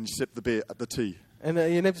 And you sip the tea. En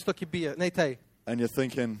je neemt een stokje thee. And you're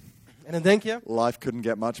thinking, En dan denk je, life couldn't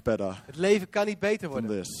get much better het leven kan niet beter than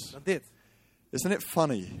worden this. dan dit. Isn't it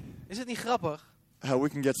funny Is het niet grappig? how we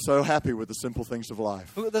can get so happy with the simple things of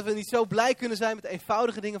life? Dat we niet zo blij kunnen zijn met de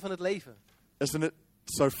eenvoudige dingen van het leven. Isn't it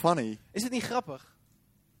so funny Is het niet grappig?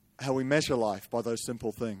 how we measure life by those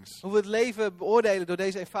simple things? Hoe we het leven beoordelen door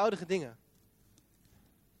deze eenvoudige dingen.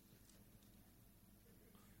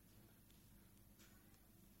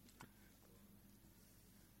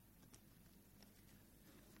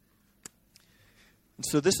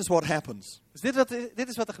 So this is what happens. Dus dit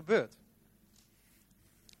is wat er gebeurt.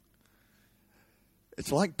 It's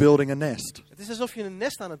like building a nest. Het is alsof je een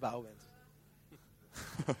nest aan het bouwen bent.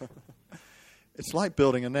 It's like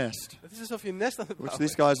building a nest, Het is alsof je een nest aan het which bouwen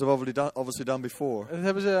these bent. guys have obviously done before. Dat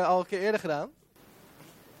hebben ze al een keer eerder gedaan.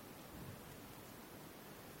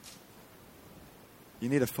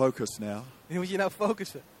 You need a focus now, Nu moet je nou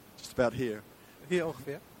focussen. just about here. Hier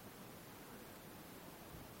ongeveer.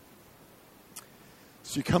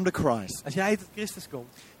 So you come to Christ. Als jij tot Christus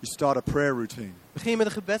komt, You start a prayer routine. begin je met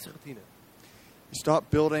een gebedsroutine. You start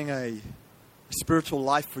building a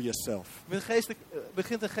spiritual life for yourself. Je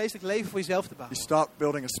begint een geestelijk leven voor jezelf te You bouwen. start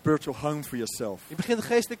building a spiritual home for yourself. Je begint een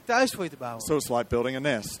geestelijk thuis voor je te bouwen. So it's like building a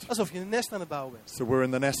nest. Alsof je een nest aan het bouwen bent. So we're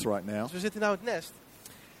in the nest right now. Dus we zitten nou in het nest.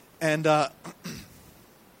 And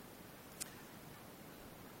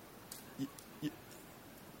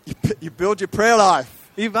you build your prayer life.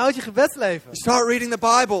 Je bouwt je gebedsleven. You start reading the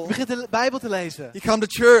Je Bible. begint de Bijbel te lezen. You come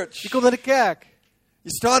to church. Je komt naar de kerk.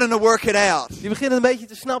 You're starting to work it out. Je begint een beetje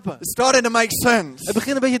te snappen. It's starting to make sense. Het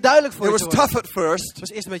begint een beetje duidelijk voor It je was te worden. tough at first. Het was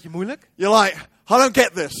eerst een beetje moeilijk. You're like, I don't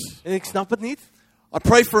get this. En ik snap het niet. I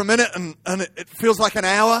pray for a minute and it feels like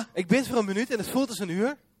an hour. Ik bid voor een minuut en het voelt als een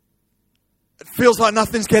uur. It feels like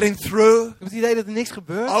nothing's getting through. Ik heb het idee dat er niks I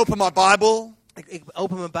gebeurt. open my Bible. Ik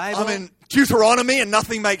open mijn Bijbel. I'm in Deuteronomy and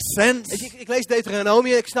nothing makes sense. Ik lees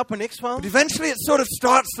Deuteronomie en ik snap er niks But van. eventually it sort of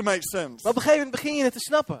starts to make sense. Maar op een gegeven moment begin je het te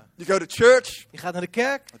snappen. You go to church. Je gaat naar de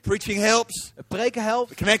kerk. The preaching helps. Het preken helpt.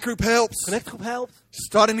 The connect group helps. De connectgroep helpt.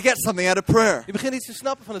 Starting to get something out of prayer. Je begint iets te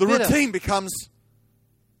snappen van het The bidden. routine becomes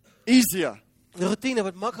easier. De routine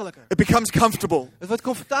wordt makkelijker. It becomes comfortable. Het wordt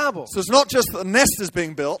comfortabel. So it's not just that a nest is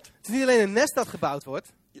being built. Het is niet alleen een nest dat gebouwd wordt.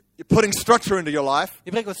 You're putting structure into your life. Je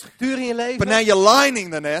brengt wat structuur in je leven. But now you're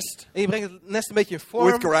lining the nest En je brengt het nest een beetje in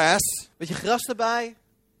vorm. with grass. Een beetje gras erbij.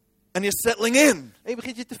 And you're settling in. En je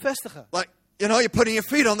begint je te vestigen. Like, you're putting your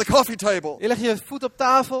feet on the coffee table. Je legt je voet op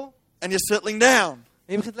tafel. And you're settling down.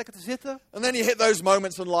 En je begint lekker te zitten. And then you hit those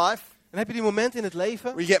moments in life Dan heb je die momenten in het leven.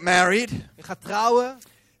 where you get married. Je gaat trouwen.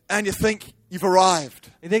 And you think you've arrived.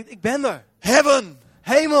 Je denkt, ik ben er. Heaven.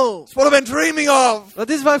 Hemel. It's what I've been dreaming of. Dat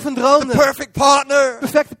is waar ik van The droomde. perfect partner.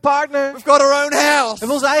 Perfecte partner. We've got our own We house.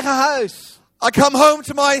 hebben ons eigen huis. I come home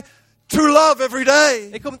to my true love every day.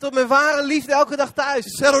 Ik kom tot mijn ware liefde elke dag thuis.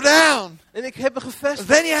 Settle down. En ik heb me gevestigd.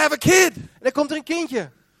 Then you have a kid. En dan komt er een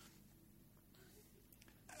kindje.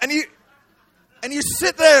 And you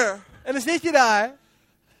sit there. En dan zit je daar.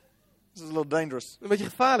 This is a little dangerous. Een beetje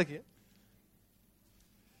gevaarlijk, hè?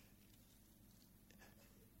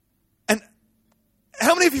 And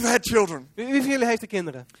how many of you have had children? Wie van jullie heeft er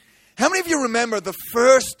kinderen? How many of you remember the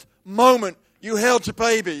first moment you held your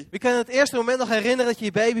baby Wie kan het eerste moment nog herinneren dat je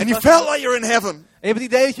je baby and you vast- felt like you're in heaven? En je hebt het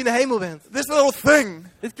idee dat je in de hemel bent. This little thing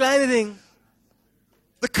Dit kleine ding.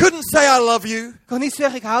 that couldn't say I love you. Ik kon niet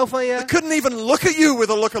zeggen ik hou van je. That couldn't even look at you with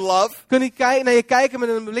a look of love. Ik kon niet naar je kijken met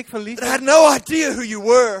een blik van That liefde. had no idea who you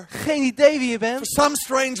were. Geen idee wie je For bent. some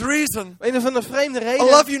strange reason. Om een of andere vreemde A reden.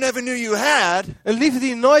 love you never knew you had Een liefde die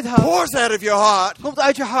je nooit had. pours out of your heart Komt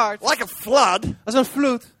uit je hart. like a flood Als een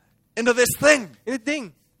vloed. into this thing In het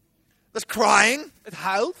ding. that's crying, Het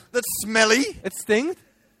huilt. that's smelly. Het stinkt.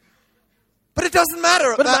 But it doesn't matter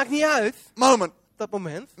Maar at dat that maakt niet uit. moment. Op dat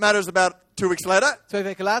moment. It matters about 2 weeks later. 2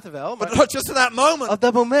 weken later wel. But Maar not just at that moment. op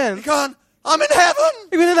dat moment. You're going, I'm in heaven.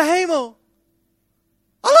 Ik ben in de hemel.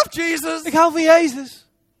 I love Jesus. Ik hou van Jezus.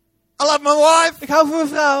 I love my wife. Ik hou van mijn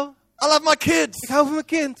vrouw. I love my kids. Ik hou van mijn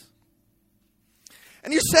kind.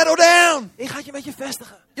 And you settle down. En je gaat je met je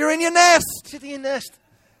vestigen. You're in your nest. Je zit in je nest.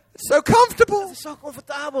 It's so comfortable. Het is zo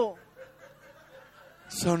comfortabel.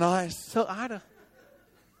 So nice. Zo aardig.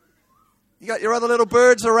 You got your other little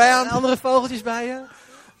birds En around. andere vogeltjes bij je.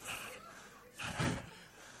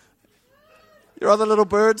 Your other little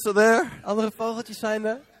birds are there. Andere vogeltjes zijn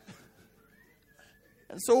er.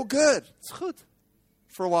 And it's all good Het is goed.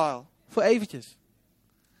 for a while. Voor eventjes.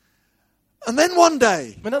 And then one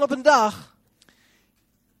day, Maar dan op een dag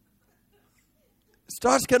it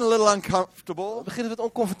starts getting a little uncomfortable. begint het wat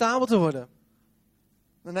oncomfortabel te worden.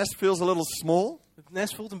 The nest feels a little small. Het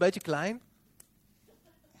nest voelt een beetje klein.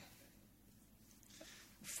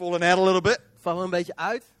 Falling out a little bit. Vallen we een beetje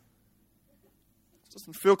uit. It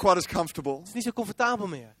doesn't feel quite as comfortable. Het is niet zo comfortabel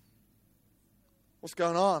meer. What's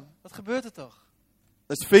going on? Wat gebeurt er toch?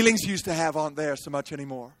 Those feelings you used to have aren't there so much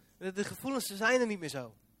anymore. De gevoelens ze zijn er niet meer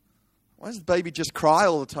zo. Why does the baby just cry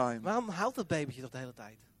all the time? Waarom huilt dat babytje toch de hele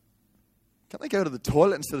tijd? Can't they go to the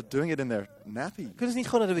toilet instead of doing it in their nappy? Kunnen ze niet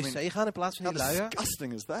gewoon naar de wc gaan in plaats van How die luier?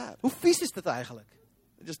 disgusting is that? Hoe vies is dat eigenlijk?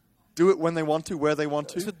 They just do it when they want to, where they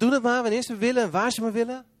want Dus to. we doen het maar wanneer ze willen en waar ze maar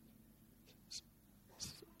willen.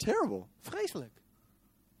 Terrible. Vreselijk.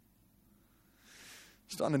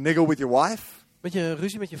 Starting to niggle with your wife. Beetje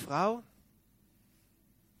ruzie met je vrouw.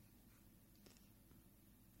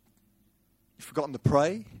 You've forgotten to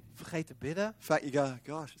pray. Vergeet te bidden. In fact, you go,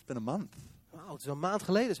 gosh, it's been a month. Wauw, het is al een maand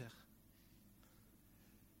geleden zeg.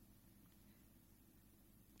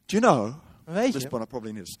 Do you know? Weet At this je, point, I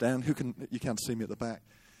probably need to stand. You can't see me at the back.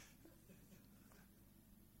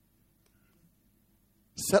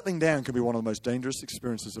 Settling down can be one of the most dangerous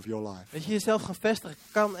experiences of your life. weet je, jezelf gaan vestigen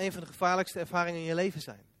kan een van de gevaarlijkste ervaringen in je leven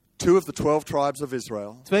zijn. 2 of the 12 tribes of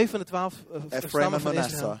Israel, 2 van de 12 Ephraim stammen and van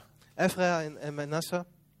Israël, Manasseh, Ephraim en Manasseh,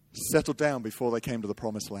 settled down before they came to the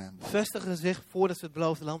promised land. vestigden zich voordat ze het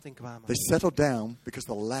beloofde land inkwamen. They settled down because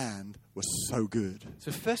the land was so good.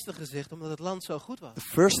 Ze vestigden zich omdat het land zo goed was. The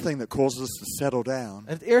first thing that causes us to settle down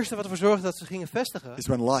En het eerste wat ervoor zorgde dat ze gingen vestigen, is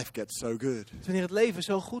when life gets so good. is wanneer het leven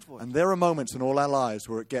zo goed wordt. And there are moments in all our lives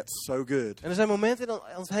where it gets so good, En er zijn momenten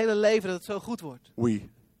in ons hele leven dat het zo goed wordt. we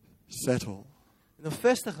settle. En dan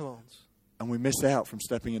vestigen we ons. And we miss out from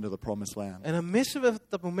stepping into the promised land. En dan missen we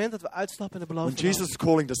dat moment dat we uitstappen in de When beloofde Jesus land. is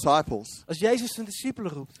calling disciples, Als Jezus zijn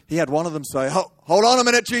discipelen roept, he had one of them say, hold on a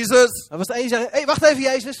minute, Jesus. dan was de een die zei, hey, wacht even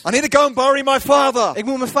Jezus, I need to go and bury my father. ik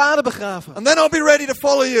moet mijn vader begraven. And then I'll be ready to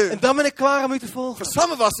follow you. En dan ben ik klaar om u te volgen. For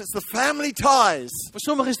some of us, it's the family ties Voor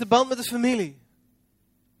sommigen is de band met de familie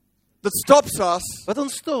that stops us, wat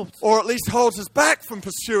ons stopt. or at least holds us back from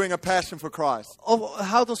pursuing a passion for Christ. Of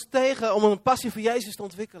houdt ons tegen om een passie voor Jezus te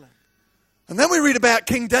ontwikkelen. And then we read about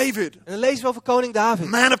King David, En dan lezen we over koning David.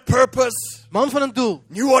 man of purpose, Man van een doel.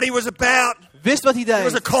 knew what he was about. Wist wat hij He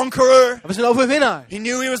was a deed. conqueror. Hij was een overwinnaar. He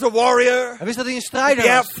knew he was a warrior. Hij wist dat hij een He'd strijder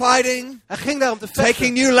be out was. fighting, Hij ging daar om te taking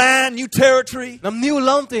vechten. new land, new territory. Nam nieuw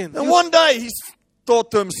land in. And one day he thought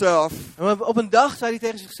to himself, En op een dag zei hij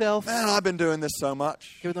tegen zichzelf, man, I've been doing this so much.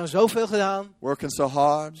 ik heb het nou zoveel gedaan. Working so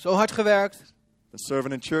hard. Zo hard gewerkt. Been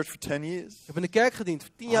serving in church for 10 years. Ik heb in de kerk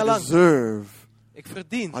gediend. 10 I jaar lang. deserve Ik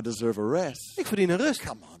a rest. Ik verdien een rust.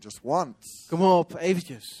 Come on, just once. Kom op,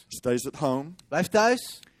 eventjes. Stays at home, Blijf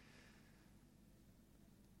thuis.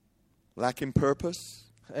 lacking purpose,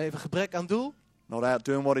 Even gebrek aan doel. not out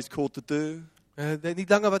doing what he's called to do. Deed niet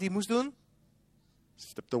langer wat hij moest doen.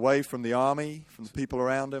 Stepped away from the army, from the people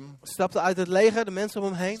around him. Stapte uit het leger, de mensen om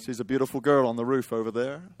hem heen. Sees a beautiful girl on the roof over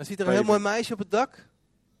there. Dan ziet er een heel mooi meisje op het dak.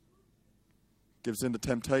 Gives in to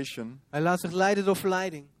temptation. Hij laat zich leiden door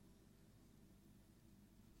verleiding.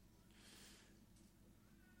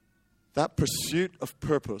 That pursuit of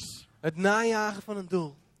purpose Het najagen van een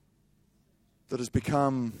doel. that has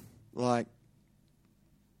become like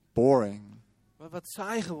boring Wat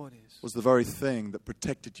saai geworden is. was the very thing that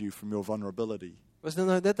protected you from your vulnerability. Was dan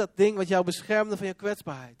net dat ding wat jou beschermde van je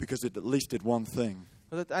kwetsbaarheid. Because it at least did one thing.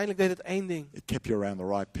 Want uiteindelijk deed het één ding. It kept you around the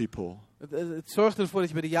right people. Het zorgde ervoor dat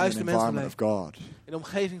je bij de In an juiste mensen environment bleef. of God. In de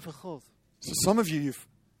omgeving van God. So some of you, you've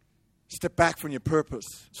stepped back from your purpose.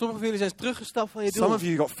 Sommigen van jullie zijn teruggestapt van je Some doel. of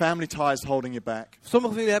you got family ties holding you back. Sommigen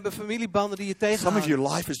van jullie hebben familiebanden die je Some of tegenhouden.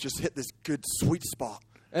 your life has just hit this good sweet spot.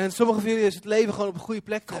 En sommigen van jullie is het leven gewoon op een goede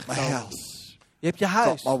plek Got my terechtgekomen. house. Je hebt je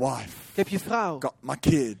huis. Got my wife. Ik heb je vrouw. Got my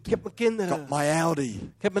kid. Ik heb mijn kinderen. Got my Audi.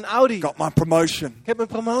 Ik heb mijn Audi. Got my promotion. Ik heb mijn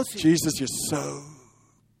promotie. Jesus, you're so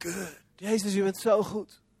good. Jezus, u bent zo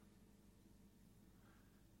goed.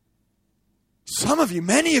 Some of you,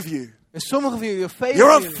 many of you, En sommigen van jullie, of velen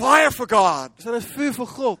you're van on jullie, fire for God. er staat een vuur voor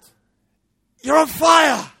God. You're on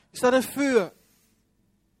fire. Er staat een vuur.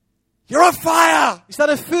 You're on fire. Er staat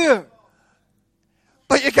een vuur.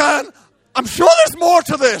 But you're going, I'm sure there's more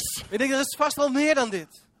to this. Ik denk, er is vast wel meer dan dit.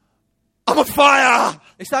 I'm on fire.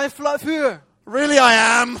 Ik sta in vuur. Really, I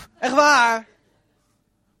am. Echt waar.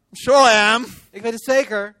 I'm sure I am. Ik weet het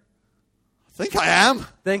zeker. I think I am.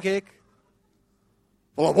 Denk ik.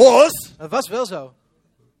 Well, it was. Dat was wel zo.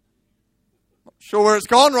 Not sure where it's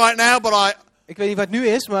gone right now, but Ik weet niet wat het nu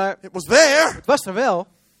is, maar it was there. het was er wel.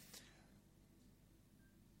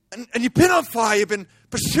 And you've been on fire. You've been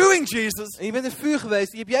pursuing Jesus. En je bent in vuur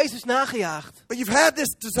geweest. Je hebt Jezus nagejaagd. But you've had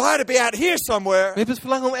this desire to be out here somewhere. Je hebt het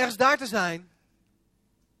verlangen om ergens daar te zijn.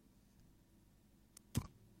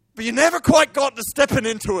 But you never quite got to stepping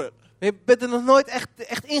into it. Maar je bent er nog nooit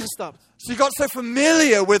echt ingestapt. So you got so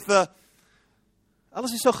familiar with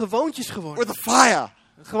Alles is zo gewoontjes geworden. the fire,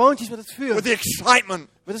 Gewoontjes met het vuur. with the excitement,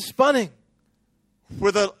 Met de spanning.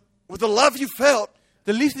 with the love you felt.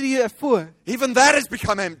 De liefde die je ervoor. Even that has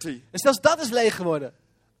become empty. En zelfs dat is leeg geworden.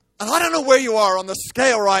 And I don't know where you are on the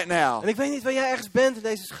scale right now. En ik weet niet waar jij ergens bent in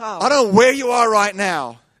deze schaal. I don't know where you are right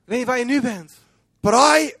now. Ik weet niet waar je nu bent. But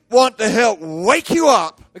I want to help wake you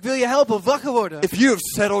up Ik wil je helpen wakker worden. if you have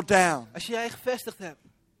settled down. Als je je gevestigd hebt.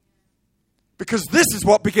 Because this is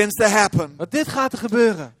what begins to happen. Want dit gaat er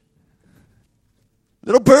gebeuren.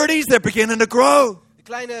 Little birdies, they're beginning to grow. De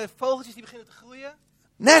kleine vogeltjes die beginnen te groeien.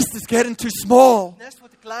 Nest is getting too small. Het nest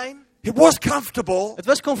wordt te klein. It was comfortable. Het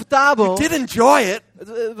was comfortabel. You did enjoy it.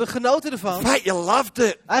 We genoten In ervan. fact, you loved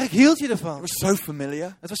it. Eigenlijk hield je It ervan. was so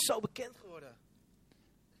familiar. Het was zo bekend geworden.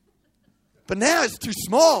 But now it's too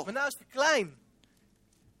small. Maar nou is het te klein.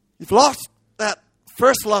 You've lost that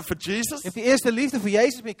first love for Jesus. Je hebt die eerste liefde voor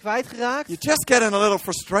Jezus ben je kwijtgeraakt. You're just getting a little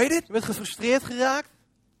frustrated. Je bent gefrustreerd geraakt.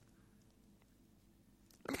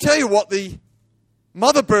 Let me tell you what the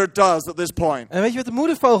mother bird does at this point. En weet je wat de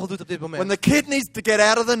moedervogel doet op dit When moment? the kid needs to get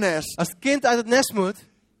out of the nest, Als het kind uit het nest moet,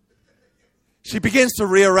 she begins to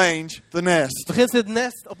rearrange the nest. begint ze het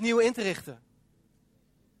nest opnieuw in te richten.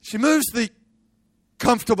 She moves the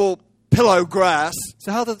comfortable pillow grass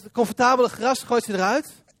Ze haalt het comfortabele gras, gooit ze eruit.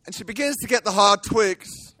 and she begins to get the hard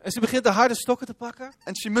twigs En ze begint de harde stokken te pakken.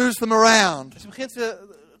 and she moves them around En ze begint ze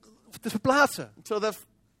te verplaatsen. until they're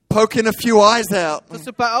poking a few eyes out, Dat ze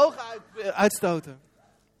een paar ogen uitstoten.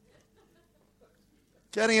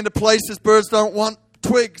 getting into places birds don't want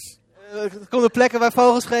twigs. Er komen plekken waar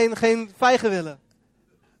vogels geen vijgen willen.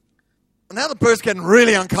 And now the bird's getting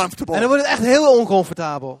really uncomfortable. En dan wordt het echt heel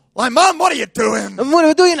oncomfortabel. Like, Mom, what are you doing? Moeder,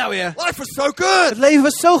 wat doe je nou weer? Life was so Het good. leven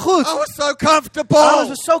was zo goed. I was so comfortable. Alles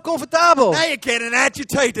was zo comfortabel. Now you're getting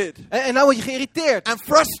agitated En nou word je geïrriteerd. and En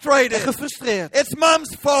frustrated. gefrustreerd. It's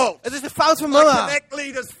Mom's fault. Het is de fout van The mama. connect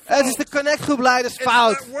leader's Het fault. is de connectgroepleiders It's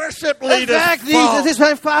fout. the worship Het leader's werkt niet. fault. Het is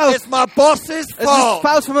mijn fout. It's my boss's Het is de fault.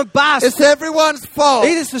 fout van mijn baas. It's everyone's fault.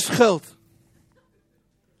 Dit is de schuld.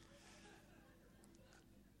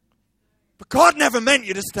 But God never meant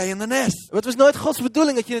you to stay in the nest. Het was nooit Gods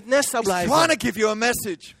bedoeling dat je in het nest zou He's blijven. trying to give you a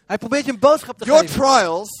message. Hij probeert je een boodschap te Your geven.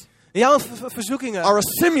 trials Jouw verzoekingen are a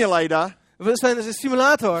simulator zijn dus een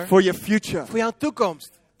simulator for your future. voor jouw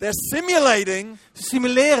toekomst. They're simulating Ze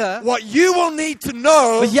simuleren what you will need to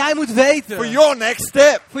know wat jij moet for weten your next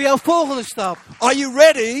step. voor jouw volgende stap. Are you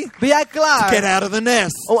ready Ben jij to get klaar out of the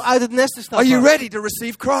nest? om uit het nest te Are you stappen? ready to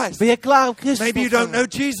receive Christ? Ben jij klaar om Christus Maybe te you don't ontvangen?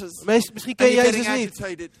 know Jesus. Misschien ken And je you're Jezus getting niet.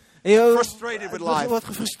 agitated. En je Frustrated with life. wordt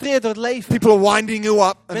gefrustreerd door het leven. People are winding you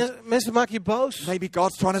up. And Mensen maken je boos. maybe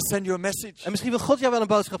God's trying to send you a message. En misschien wil God jou wel een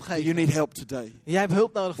boodschap But geven. you need help today. En jij hebt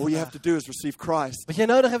hulp nodig All you have vandaag. to do is receive Christ. Wat jij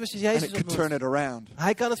nodig hebt is And Jezus it could ontmoet. turn it around.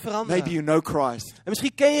 Hij kan het veranderen. Maybe you know Christ. En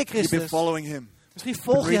misschien ken je You've been Christus. following Him. Misschien Been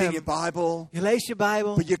volg je reading hem. your Bible. Je leest je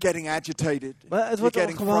Bijbel. But you're getting agitated. Maar het You're wordt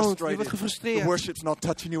getting ongewoon. Je frustrated. wordt The gefrustreerd. worship's not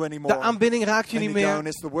touching you De anymore. aanbidding raakt je And niet you're meer. going,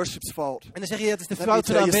 it's the worship's fault. En dan zeg je, het is de Let me fout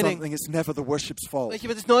van tell de you aanbidding. something. It's never the worship's fault. Weet je,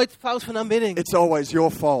 het is nooit fout van de aanbidding. It's always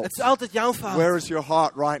your fault. Het is altijd jouw fout. Where is your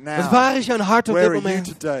heart right Dus now? waar is jouw hart op Where dit are you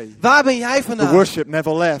moment? today? Waar ben jij The vandaag? worship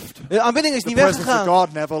never left. De aanbidding is The niet presence of weggegaan.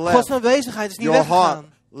 God never Gods left. aanwezigheid is niet Your heart weggegaan.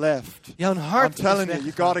 left. Jouw I'm hart is telling you, you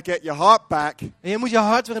weggegaan. got to get your heart back En je moet je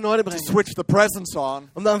hart weer in orde to brengen. switch the presence on,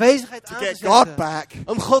 Om de aanwezigheid to aan te get God zetten. back.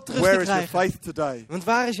 Om God terug Where te is your krijgen. faith today? Want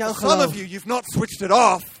waar is jouw For some of geloof? you, you've not switched it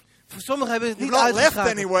off. Voor sommigen hebben het You've niet not left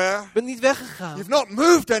uitgeschakeld. Je anywhere. bent niet weggegaan. You've not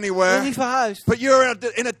moved Je bent anywhere. niet verhuisd. But you're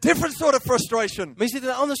in a different sort of frustration. Maar je zit in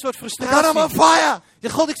een ander soort God, I'm frustratie. on fire. Ja,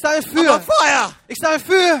 God, ik sta in I'm on vuur. fire. Ik sta in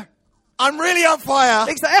vuur. I'm really on fire.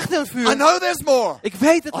 Ik sta echt in I vuur. know there's more. Ik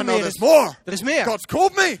weet dat I er know meer there's is. more. Er is meer. God's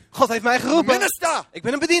called me. God heeft mij I'm a geroepen. minister. Ik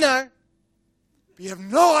ben een bedienaar. But you have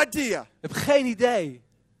no idea Ik heb geen idee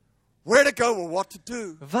where to go or what to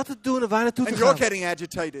do. wat te doen en waar naartoe te And you're gaan. getting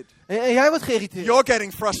agitated. En jij wordt geïrriteerd. You're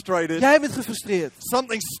getting frustrated. Jij bent gefrustreerd.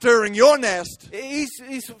 Something's stirring your nest.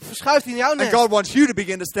 Iets verschuift in jouw And nest. God wants you to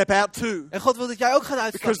begin to step out too. En God wil dat jij ook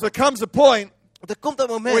gaat Because uitstappen. there comes a point Want er komt dat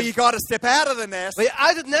where you moment got to step out of the nest. waar je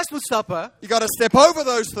uit het nest moet stappen, You got to step over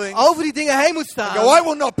those things. over die dingen heen moet Go, staan I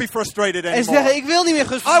will not be frustrated en anymore. zeggen, ik wil niet meer I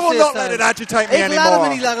will gefrustreerd not let it zijn. agitate me Ik laat het me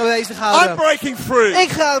niet anymore. langer bezighouden. I'm breaking free. Ik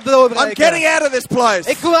ga het I'm doorbreken. getting out of this place.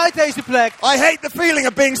 Ik kom uit deze plek. I hate the feeling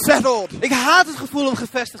of being settled. Ik haat het gevoel om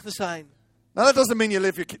gevestigd te zijn. Now that doesn't mean you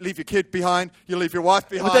leave your kid behind, you leave your wife Dat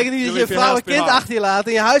behind, betekent niet you dat je leave vrouw your en house kind behind. achter je laat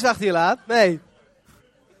en je huis achter je laat. Nee.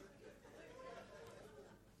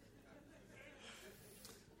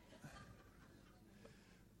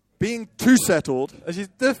 Being too settled Als je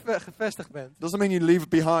te gevestigd bent. doesn't mean you leave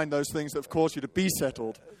behind those things that have caused you to be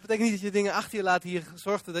settled. Dat betekent niet dat je dingen achter je laat die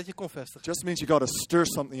zorgden dat je kon It vestigen. just means you got to stir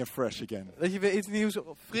something afresh again. Dat je weer iets nieuws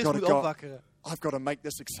fris Gotta moet go. opwakkeren. I've got to make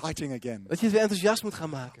this exciting again. Dat je het weer enthousiast moet gaan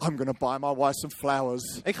maken. I'm going to buy my wife some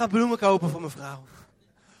flowers. Ik ga bloemen kopen voor mijn vrouw.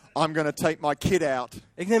 I'm going to take my kid out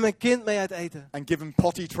Ik neem mijn kind mee uit eten. and give him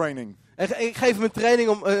potty training. En ik geef hem een training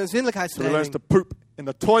om So he learns zinnelijkheidstraining. to poop in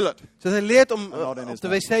the toilet. Zodat hij leert om not in op his de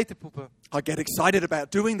mouth. wc te poepen. I get excited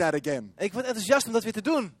about doing that again. Ik word enthousiast om dat weer te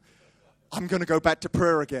doen. I'm going to go back to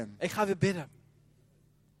prayer again. Ik ga weer bidden.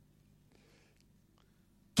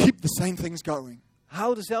 Keep the same things going,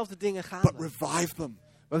 Hou dezelfde dingen but gaande. revive them.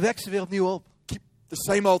 Maar wek ze weer opnieuw op. Keep the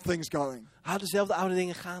same old things going, Hou dezelfde oude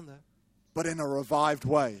dingen gaande. but in a revived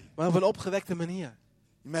way. Maar op een opgewekte manier.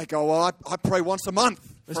 You may go, well, I pray once a month for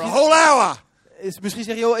a Misschien- whole hour. Misschien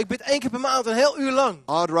zeg je, joh, ik bid 1 keer per maand, een heel uur lang.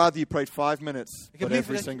 I'd rather you prayed 5 minutes, Ik heb but liever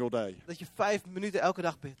every dat je- single day. Dat je 5 minuten elke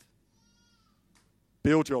dag bidt.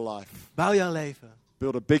 Build your life. Bouw jouw leven.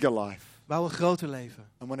 Build a bigger life. Bouw een groter leven.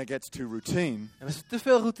 And when it gets too routine, En als het te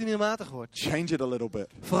veel routinematig wordt, change it a little bit.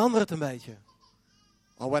 verander het een beetje.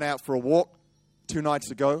 I went out for a walk 2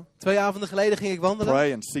 nights ago. 2 avonden geleden ging ik wandelen.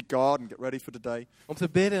 Pray and seek God and get ready for the day. Om te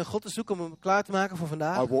bidden en God te zoeken om hem klaar te maken voor I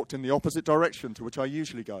vandaag. walked in the opposite direction to which I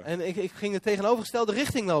usually go. En ik ging de tegenovergestelde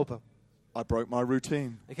richting lopen. I broke my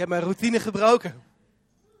routine. Ik heb mijn routine gebroken.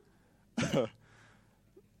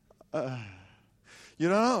 You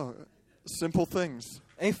know, simple things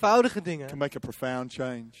Eenvoudige can dingen make a profound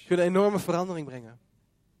change. kunnen een enorme verandering brengen.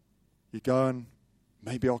 You go and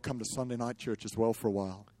maybe I'll come to Sunday night church as well for a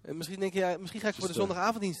while. En misschien denk je, ja, misschien ga ik voor de Just,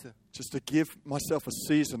 zondagavonddiensten. Just to give myself a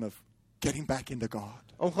season of getting back into God.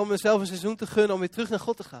 Om gewoon mezelf een seizoen te gunnen om weer terug naar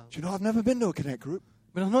God te gaan. Do you know, I've never been to a Connect group.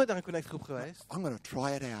 Ik ben nog nooit naar een Connect groep geweest. I'm going to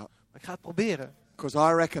try it out. Maar ik ga het proberen. Because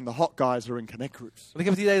I reckon the hot guys are in Connect groups. Want ik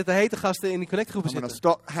heb het idee dat de hete gasten in die Connect groepen I'm going to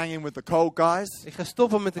zitten. stop hanging with the cold guys. Ik ga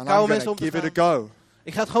stoppen met de And I'm koude going mensen to om te give it gaan. a go.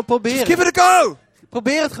 Ik ga het gewoon Just proberen. give it a go.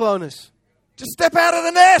 Probeer het gewoon eens. Just step out of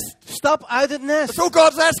the nest. Stap uit het nest. That's all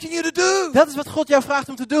God's asking you to do. Dat is wat God jou vraagt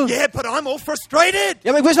om te doen. Yeah, but I'm all frustrated. Ja,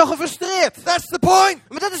 maar ik ben zo gefrustreerd. That's the point.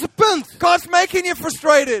 Maar dat is het punt. God's making you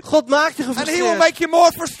frustrated. God maakt je And He will gefrustreerd. make you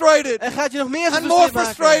more frustrated. En gaat je nog meer And more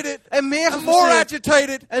gefrustreerd frustrated. maken. En meer And more gefrustreerd.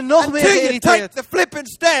 agitated. En nog meer Until you take geïrriteerd. the flipping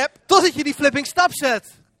step. Totdat je die flipping stap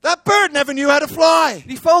zet. That bird never knew how to fly.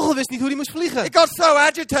 Die vogel wist niet hoe die moest vliegen. It got so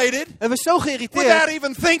agitated En was zo without geïrriteerd.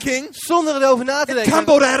 even thinking. Zonder erover na te It denken.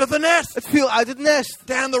 tumbled out of the nest. Het viel uit het nest.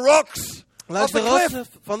 Down the rocks. Langs Of de the cliff. rotsen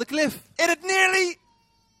van de klif. It had nearly...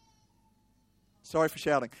 Sorry for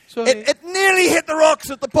shouting. Sorry. It nearly hit the rocks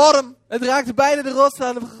at the bottom. Het raakte bijna de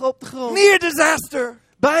rotsen op de grond. Near disaster.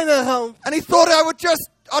 Bijna een ramp. And he thought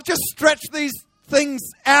I'll just stretch these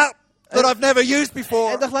things out that I've never used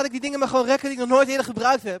before. En dacht, laat ik die dingen maar gewoon rekken die ik nog nooit eerder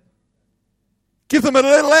gebruikt heb. Give them a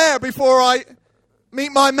little air before I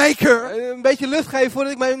meet my maker. Een beetje lucht geven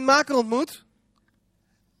voordat ik mijn maker ontmoet.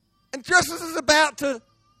 And just as it's about to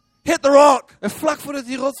hit the rock, En vlak voordat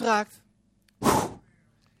die rots raakt,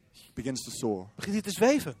 begins to soar. begint hij te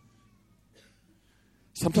zweven.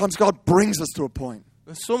 Sometimes God brings us to a point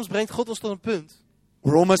En soms brengt God ons tot een punt.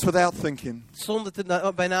 where almost without thinking, Zonder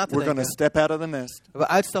bij na te we're going to denken. step out of the nest. We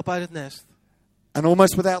uitstappen uit het nest. And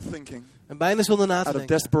almost without thinking, En bijna zonder na te out of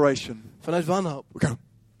denken. desperation, Vanuit wanhoop. we go,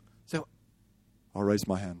 Zeg, I'll raise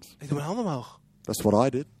my hands. ik doe mijn handen omhoog. That's what I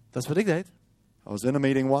did. Dat is wat ik deed. I was in a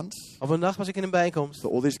meeting once. Op een dag was ik in een bijeenkomst.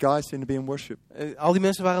 So all these guys seem to be in worship. Al die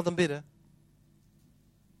mensen waren aan het bidden.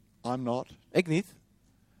 I'm not. Ik niet.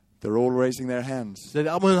 They're all raising their hands. Ze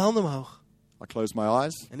deden allemaal hun handen omhoog. I closed my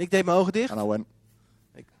eyes En ik deed mijn ogen dicht. and I went,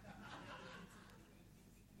 Ik-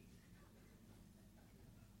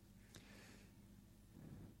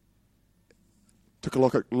 took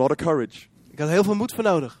a lot of courage. Ik had heel veel moed voor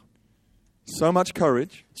nodig. So much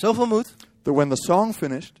courage Zoveel moed. that when the song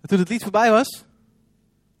finished, En toen het lied voorbij was,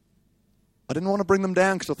 I didn't want to bring them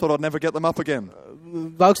down because I thought I'd never get them up again.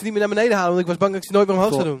 wou ik ze niet meer naar beneden halen. Want ik was bang dat ik ze nooit meer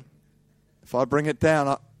omhoog zou Thought- doen. If I bring it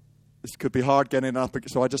down, this could be hard getting up.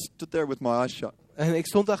 So I just stood there with my eyes shut. En ik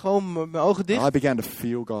stond daar gewoon met mijn ogen dicht. I began to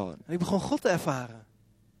feel God. En ik begon God te ervaren.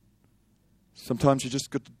 Sometimes you just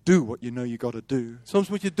got to do what you know you got to do Soms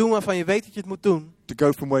moet je het doen waarvan je weet dat je het moet doen. to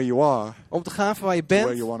go from where you are Om te gaan van waar je to where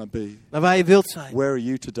bent you want to be. naar waar je wilt zijn. Where are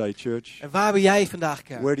you today, church? En waar ben jij vandaag,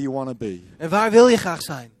 kerk? Where do you want to be? En waar wil je graag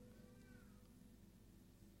zijn?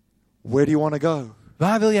 Where do you want to go?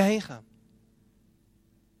 Waar wil je heen gaan?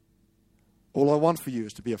 All I want for you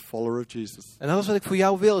is to be a follower of Jesus. En alles wat ik voor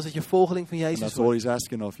jou wil is dat je een volgeling van And Jezus that's all wordt. he's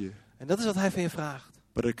asking of you. En dat is wat hij van je vraagt.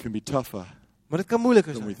 But it can be tougher Maar dat kan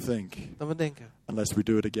moeilijker than we zijn think dan we denken. unless we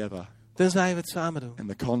do it together. Tenzij we het samen doen.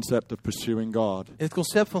 And the concept of pursuing God In het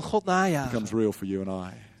concept van God najagen. becomes real for you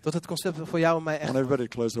and I. Dat het concept voor jou en mij I echt. want everybody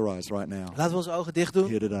to close their eyes right now. Laten we onze ogen dicht doen.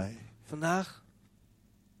 Here today. Vandaag.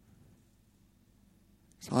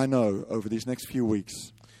 So I know over these next few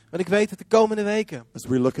weeks, Want ik weet dat de komende weken, as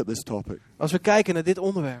we look at this topic, als we kijken naar dit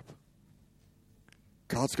onderwerp,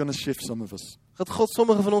 God's going to shift some of us gaat God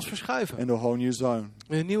sommigen van ons verschuiven. into a whole new zone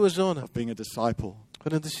In een nieuwe zone of being a disciple.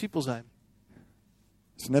 van een discipel zijn.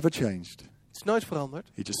 It's never changed. Het is nooit veranderd.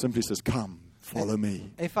 He just simply says, come, follow me.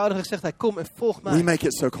 Eenvoudig zegt hij, kom en volg We mij. make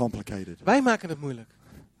it so complicated. Wij maken het moeilijk.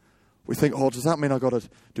 We think, oh, does that mean I've got to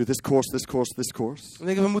do this course, this course, this course? Dan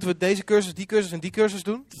denken we, moeten we deze cursus, die cursus en die cursus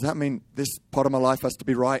doen? Does that mean this part of my life has to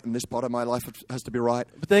be right and this part of my life has to be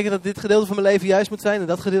right? Betekent dat dit gedeelte van mijn leven juist moet zijn en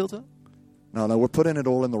dat gedeelte? No, we're putting it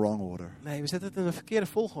all in the wrong order. Nee, we zetten het in een verkeerde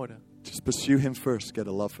volgorde. Just pursue him first, get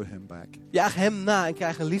a love for him back. Jaag hem na en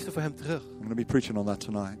krijg een liefde voor hem terug. I'm going to be preaching on that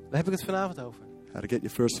tonight. Daar heb ik het vanavond over. How to get your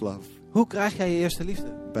first love Hoe krijg jij je eerste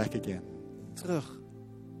liefde back again. terug?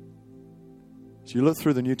 As you look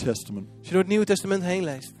through the New Testament, Als je door het Nieuwe Testament heen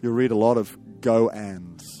leest, you'll read a lot of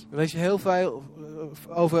go-ands. dan lees je heel veel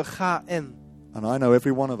over ga en. And I know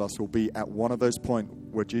every one of us will be at one of those points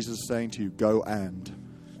where Jesus is saying to you, go and.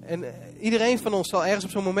 En iedereen van ons zal ergens op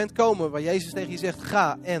zo'n moment komen waar Jezus tegen je zegt,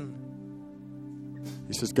 ga en.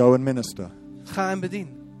 He says, go and minister. Ga en bedien.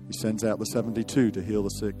 He sends out the 72 to heal the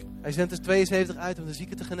sick. Hij zendt dus 72 uit om de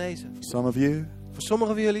zieken te genezen. For some of you, Voor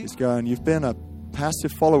sommigen van jullie, he's going, you've been a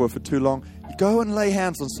passive follower for too long. You go and lay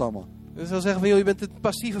hands on someone. dat wil zeggen van joh, je bent een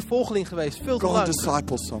passieve volgeling geweest, veel te Go and lang.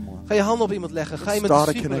 disciple someone. Ga je handen op iemand leggen, ga je met Start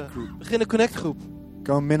a discipelen. connect group. Begin een connectgroep.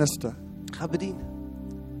 Go and minister. Ga bedienen.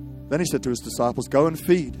 Then he said to his disciples, go and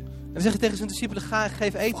feed. En dan zeg je tegen zijn discipelen, ga en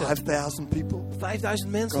geef eten. 5,000 people. 5000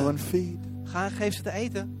 Go mensen. and feed. Ga en geef ze te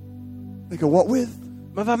eten. They go, what with?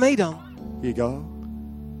 Maar waarmee dan? Here you go.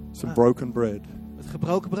 Some broken bread. Met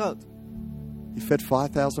gebroken brood. He fed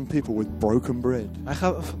 5,000 people with broken bread. Hij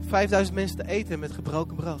gaf 5000 mensen te eten met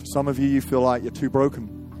gebroken brood. Some of you feel like you're too broken.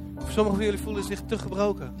 Voor sommigen van jullie voelen zich te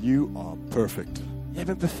gebroken. You are perfect. Jij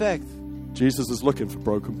bent perfect. Jesus is looking for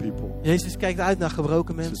broken people. Jezus kijkt uit naar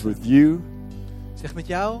gebroken He says, mensen. with you, Zeg, met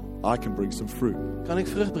jou I can bring some fruit. kan ik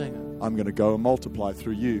vrucht brengen. I'm going to go and multiply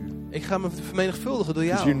through you. Ik ga me vermenigvuldigen door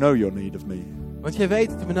Because you jou. know your need of me. Want jij weet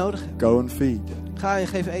dat je me nodig hebt. Go and feed. Ga en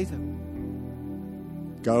geef eten.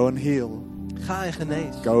 Go and heal. Ga en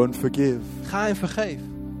genees. Go and forgive. Ga en vergeef.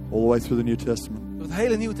 All the way through the New Testament. Door het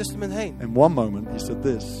hele Nieuwe Testament heen. In one moment, he said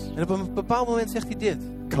this. En op een bepaald moment zegt hij dit.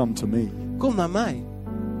 Come to me. Kom naar mij.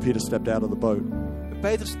 Peter stepped out of the boat. En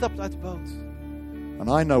Peter stapt uit de boot.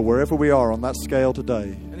 And I know wherever we are on that scale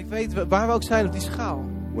today, En ik weet waar we ook zijn op die schaal.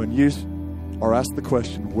 when you are asked the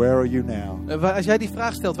question, where are you now? Als jij die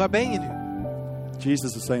vraag stelt, waar ben je nu?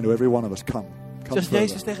 Jesus is saying to every one of us, come. Come Zegt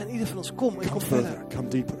Jezus further. tegen ieder van ons, kom en Come kom further. verder. Come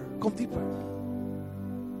deeper. Kom dieper.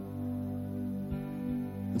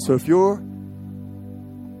 And so if you're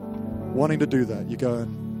wanting to do that, you go and,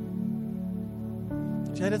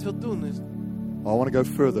 Als jij dat wilt doen, dus I want to go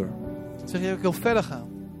further dan zeg je, ik wil verder gaan.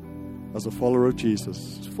 as a follower of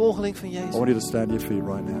Jesus. Als volgeling van I Jezus. want you to stand to your feet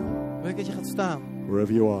right now, Wil ik dat je gaat staan,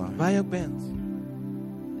 wherever you are. waar je ook bent.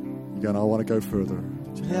 You're going, I want to go further.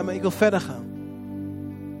 Zeg je, ja, maar ik wil verder gaan.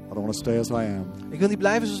 I don't want to stay as I am. Ik wil niet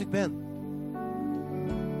blijven zoals ik ben.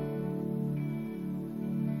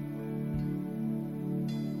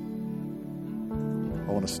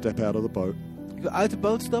 I want to step out of the boat. Ik wil uit de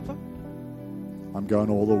boot stappen. I'm going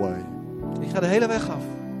all the way. Ik ga de hele weg af.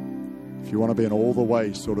 If you want to be an all the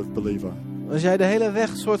way sort of believer, Als jij de hele weg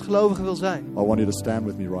een soort gelovige wil zijn, I want you to stand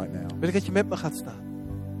with me right now. wil ik dat je met me gaat staan.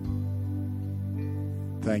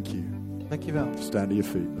 Thank you. Dankjewel. Stand to your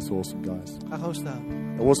feet. That's awesome, guys. Ga gewoon staan.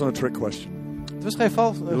 It wasn't a trick question. Het was geen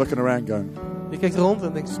val. You're looking around going, Je kijkt rond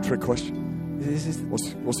en denkt, it's a trick question.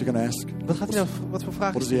 What's he going to ask? wat gaat hij nou, wat voor vraag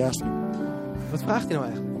What is is he asking? Wat vraagt hij nou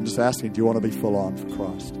eigenlijk? I'm just asking, do you want to be full on for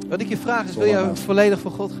Christ? Wat ik je vraag is, Zo wil je lang. volledig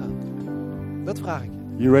voor God gaan? Dat vraag ik je.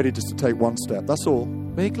 You ready just to take one step? That's all.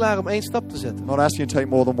 Ben je klaar om 1 stap te zetten? I'm not asking you to take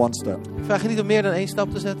more than one step. Ik vraag je niet om meer dan 1 stap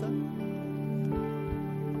te zetten.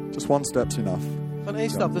 Just one step's enough. Gewoon 1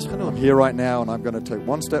 stap, dat is genoeg. I'm here right now and I'm going to take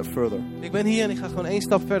one step further. Ik ben hier en ik ga gewoon 1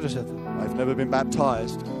 stap verder zetten. I've never been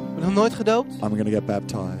baptized. Ik ben nog nooit gedoopt. I'm going to get Ik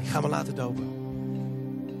baptized. ga me laten dopen.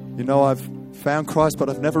 You know, I've found Christ, but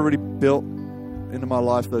I've never really built into my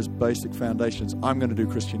life those basic foundations. I'm going to do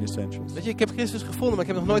Christian Essentials. Weet je, ik heb Christus gevonden, maar ik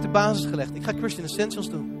heb nog nooit de basis gelegd. Ik ga Christian Essentials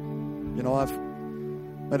doen. You know,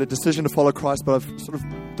 made a decision to follow Christ, but I've sort of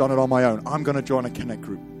done it on my own. I'm going to join a connect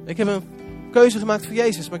group. Ik heb een keuze gemaakt voor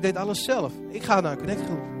Jezus, maar ik deed alles zelf. Ik ga naar een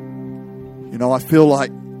connectgroep. You know, I feel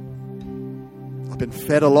like I've been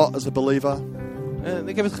fed a lot as a believer. En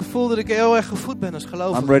ik heb het gevoel dat ik heel erg gevoed ben als I'm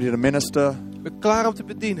gelovige. ready to minister. Ik ben klaar om te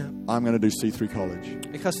bedienen. I'm going to do C3 College.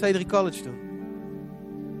 Ik ga C3 College doen.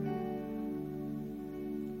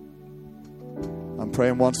 I'm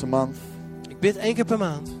praying once a month. Ik bid 1 keer per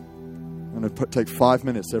maand. I'm going to take 5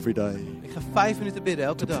 minutes every day Ik ga 5 minuten bidden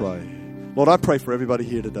elke to dag. pray. Lord, I pray for everybody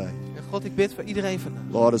here today. En God, ik bid voor iedereen vandaag.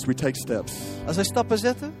 Lord, as we take steps Als wij stappen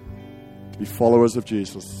zetten, to be followers of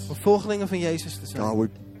Jesus, om volgelingen van Jezus te zijn, God, we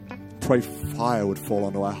pray fire would fall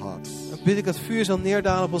onto our hearts. dan bid ik dat vuur zal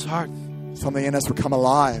neerdalen op ons hart. Something in us would come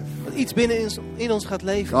alive. Dat iets binnen in ons gaat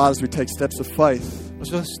leven. God, as we take steps of faith, Als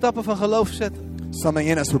we stappen van geloof zetten, something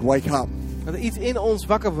in us would wake up. dat er iets in ons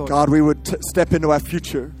wakker wordt. God, we would step into our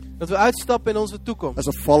future Dat we uitstappen in onze toekomst. as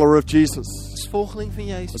a follower of Jesus, Als volgeling van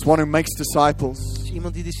Jezus. as one who makes disciples, Als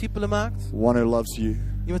iemand die discipelen maakt. one who loves you.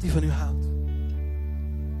 Iemand die van u houdt.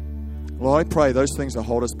 Lord, I pray those things that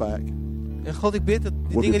hold us back En God, ik bid dat die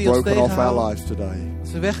will dingen be die ons broken off our tegenhouden, lives today. dat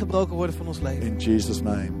ze weggebroken worden van ons leven. In Jesus'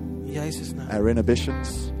 name. In Jezus' naam. Our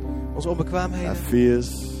inhibitions, Onze our onbekwaamheden,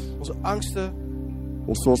 fears, onze angsten,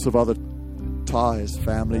 all sorts of other ties,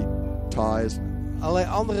 family ties, allerlei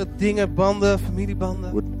andere dingen, banden,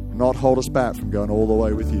 familiebanden. would not hold us back from going all the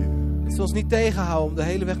way with you. Dat ze ons niet tegenhouden om de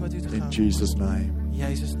hele weg met u te In gaan. Jesus' name. In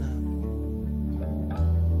Jezus' naam.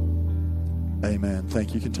 Amen. Thank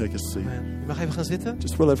you. You can take a seat. Amen. Je mag even gaan zitten.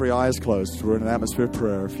 Just while every eye is closed, we're in an atmosphere of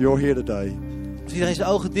prayer. If you're here today, Als iedereen zijn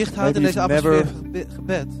ogen dicht houdt in Maybe deze you've atmosfeer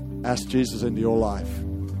gebed. ask Jesus into your life.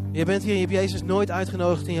 Je bent hier en je hebt Jezus nooit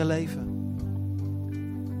uitgenodigd in je leven.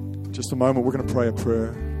 Just a moment, we're going to pray a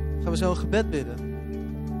prayer. Gaan we zo een gebed bidden.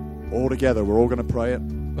 All together, we're all going to pray it.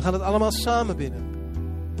 We gaan het allemaal samen bidden.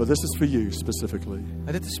 But this is for you specifically.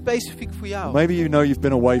 En dit is specifiek voor jou. Maybe you know you've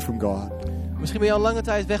been away from God. Misschien ben je al lange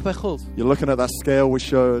tijd weg bij God. You're looking at that scale we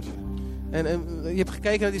showed, En je hebt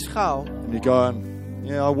gekeken naar die schaal. and you're going,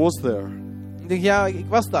 yeah, I was there, Ik denk, ja, ik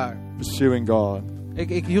was daar. pursuing God,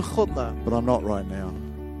 Ik hield God na. but I'm not right now.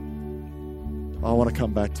 I want to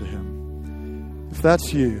come back to Him. If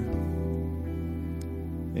that's you,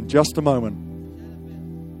 in just a moment,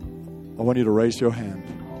 I want you to raise your hand.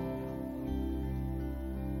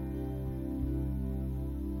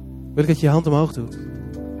 Wil ik dat je je hand omhoog doet.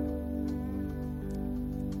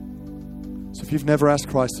 So if you've never asked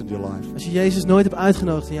Christ into your life, Als je Jezus nooit hebt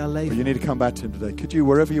uitgenodigd in jouw but leven. you need to come back to Him today, could you,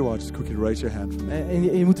 wherever you are, just quickly raise your hand for me?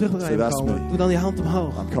 En je moet terug bij Say, hem that's komen. me. Doe dan je hand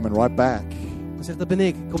omhoog. I'm coming right back En zeg, dat ben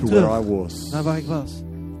ik. Ik kom to where terug I was naar waar ik was.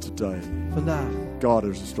 today. Vandaag. God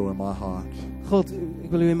is restoring my heart. God, ik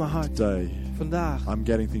wil u in mijn hart. Today, Vandaag. I'm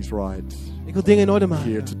getting things right. Ik wil dingen in orde Here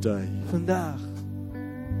maken. today. Vandaag.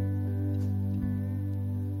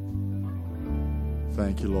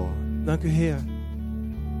 Thank you, Lord. Dank u, Heer.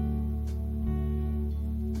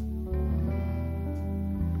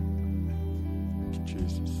 Thank you,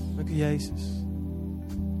 Jesus. Dank u, Jezus.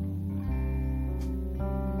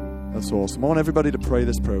 That's awesome. I want everybody to pray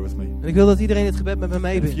this prayer with me. En ik wil dat iedereen dit gebed met me If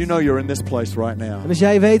meebidt. you know you're in this place right now, En als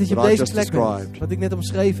jij weet dat je op What I deze just plek bent, described. wat ik net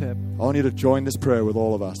omschreven heb, I want you to join this prayer with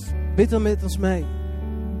all of us. bid dan met ons mee.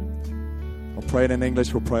 I'll pray it in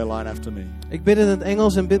English. We'll pray a line after me. Ik bid het in het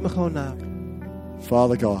Engels en bid me gewoon na.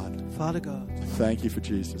 Father God, Father God, thank you for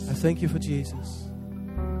Jesus. I thank you for Jesus.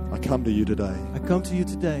 I come to you today, I come to you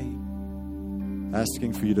today,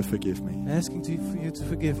 asking for you to forgive me. asking for you to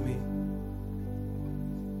forgive me.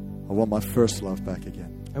 I want my first love back again.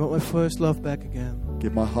 I want my first love back again.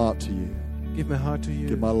 Give my heart to you. Give my heart to you.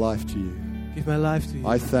 Give my life to you. Give my life to you.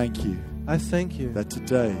 I thank you I thank you that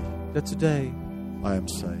today that today I am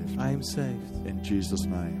saved. I am saved. In Jesus'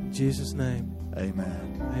 name, In Jesus' name, amen.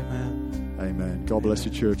 amen. Amen. God bless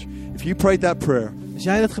you, church. If you prayed that prayer, Als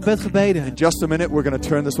jij dat gebed gebeden in hebt, just a minute we're going to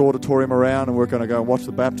turn this auditorium around and we're going to go and watch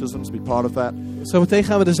the baptisms, be part of that. zometeen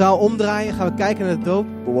gaan we de zaal omdraaien, gaan we kijken naar de doop.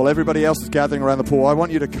 But while everybody else is gathering around the pool, I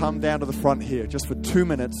want you to come down to the front here just for 2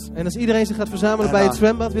 minutes. En als iedereen zich gaat verzamelen En, bij het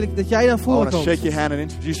zwembad, wil ik dat jij naar I voren want to komt. shake your hand and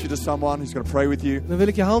introduce you to someone who's going to pray with you. Dan wil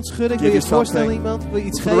ik je hand schudden, ik Give wil je you voorstellen aan something. iemand, wil je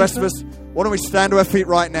iets For the rest of geven. us, why don't we stand to our feet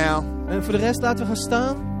right now? En voor de rest laten we gaan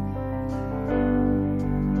staan.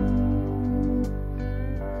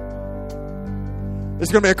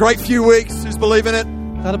 It's going to be a great few weeks. Who's believing it?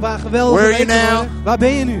 Het gaat een paar geweldige Where are you weken now? worden. Waar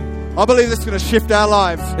ben je nu? I believe this is going to shift our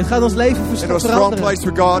lives Het gaat ons leven into a strong veranderen. place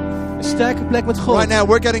for God. Een sterke plek met God. Right now,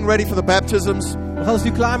 we're getting ready for the baptisms. We gaan ons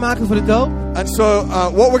nu klaarmaken voor de doop. And so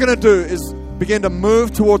what we're going to do is begin to move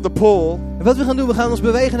toward the pool. En wat we gaan doen, we gaan ons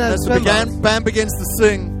bewegen naar As het the zwembad. band begins to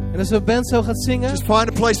sing, En als de band zo gaat zingen, just find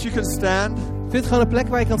a place you can stand. Vind gewoon een plek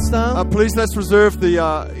waar je kan staan. Please let's reserve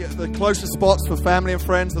the closest spots for family and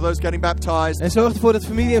friends of those getting baptized. En zorg ervoor dat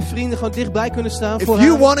familie en vrienden gewoon dichtbij kunnen staan. If voor you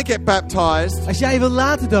haar. want to get baptized Als jij je wil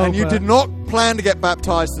laten and you did dopen. not plan to get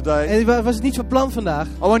baptized today, En was het niet van plan vandaag. I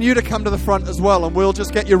want you to come to the front as well, and we'll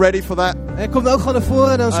just get you ready for that. En kom ook gewoon naar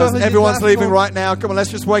voren. Dan zorgen we dat je Everyone's klaar leaving komt. right now. Come on,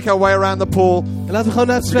 let's just wake our way around the pool. En laten we gewoon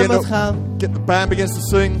naar het Begin zwembad to- gaan. Get the band begins to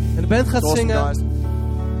sing. En de band gaat Awesome, zingen. guys.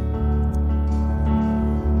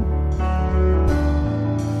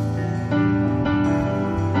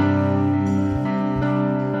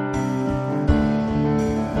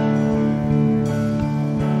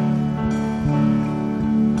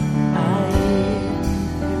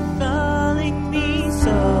 Calling me,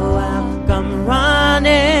 so I've come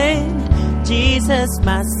running. Jesus,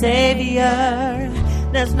 my Savior,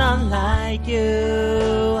 there's none like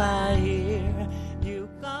you. I hear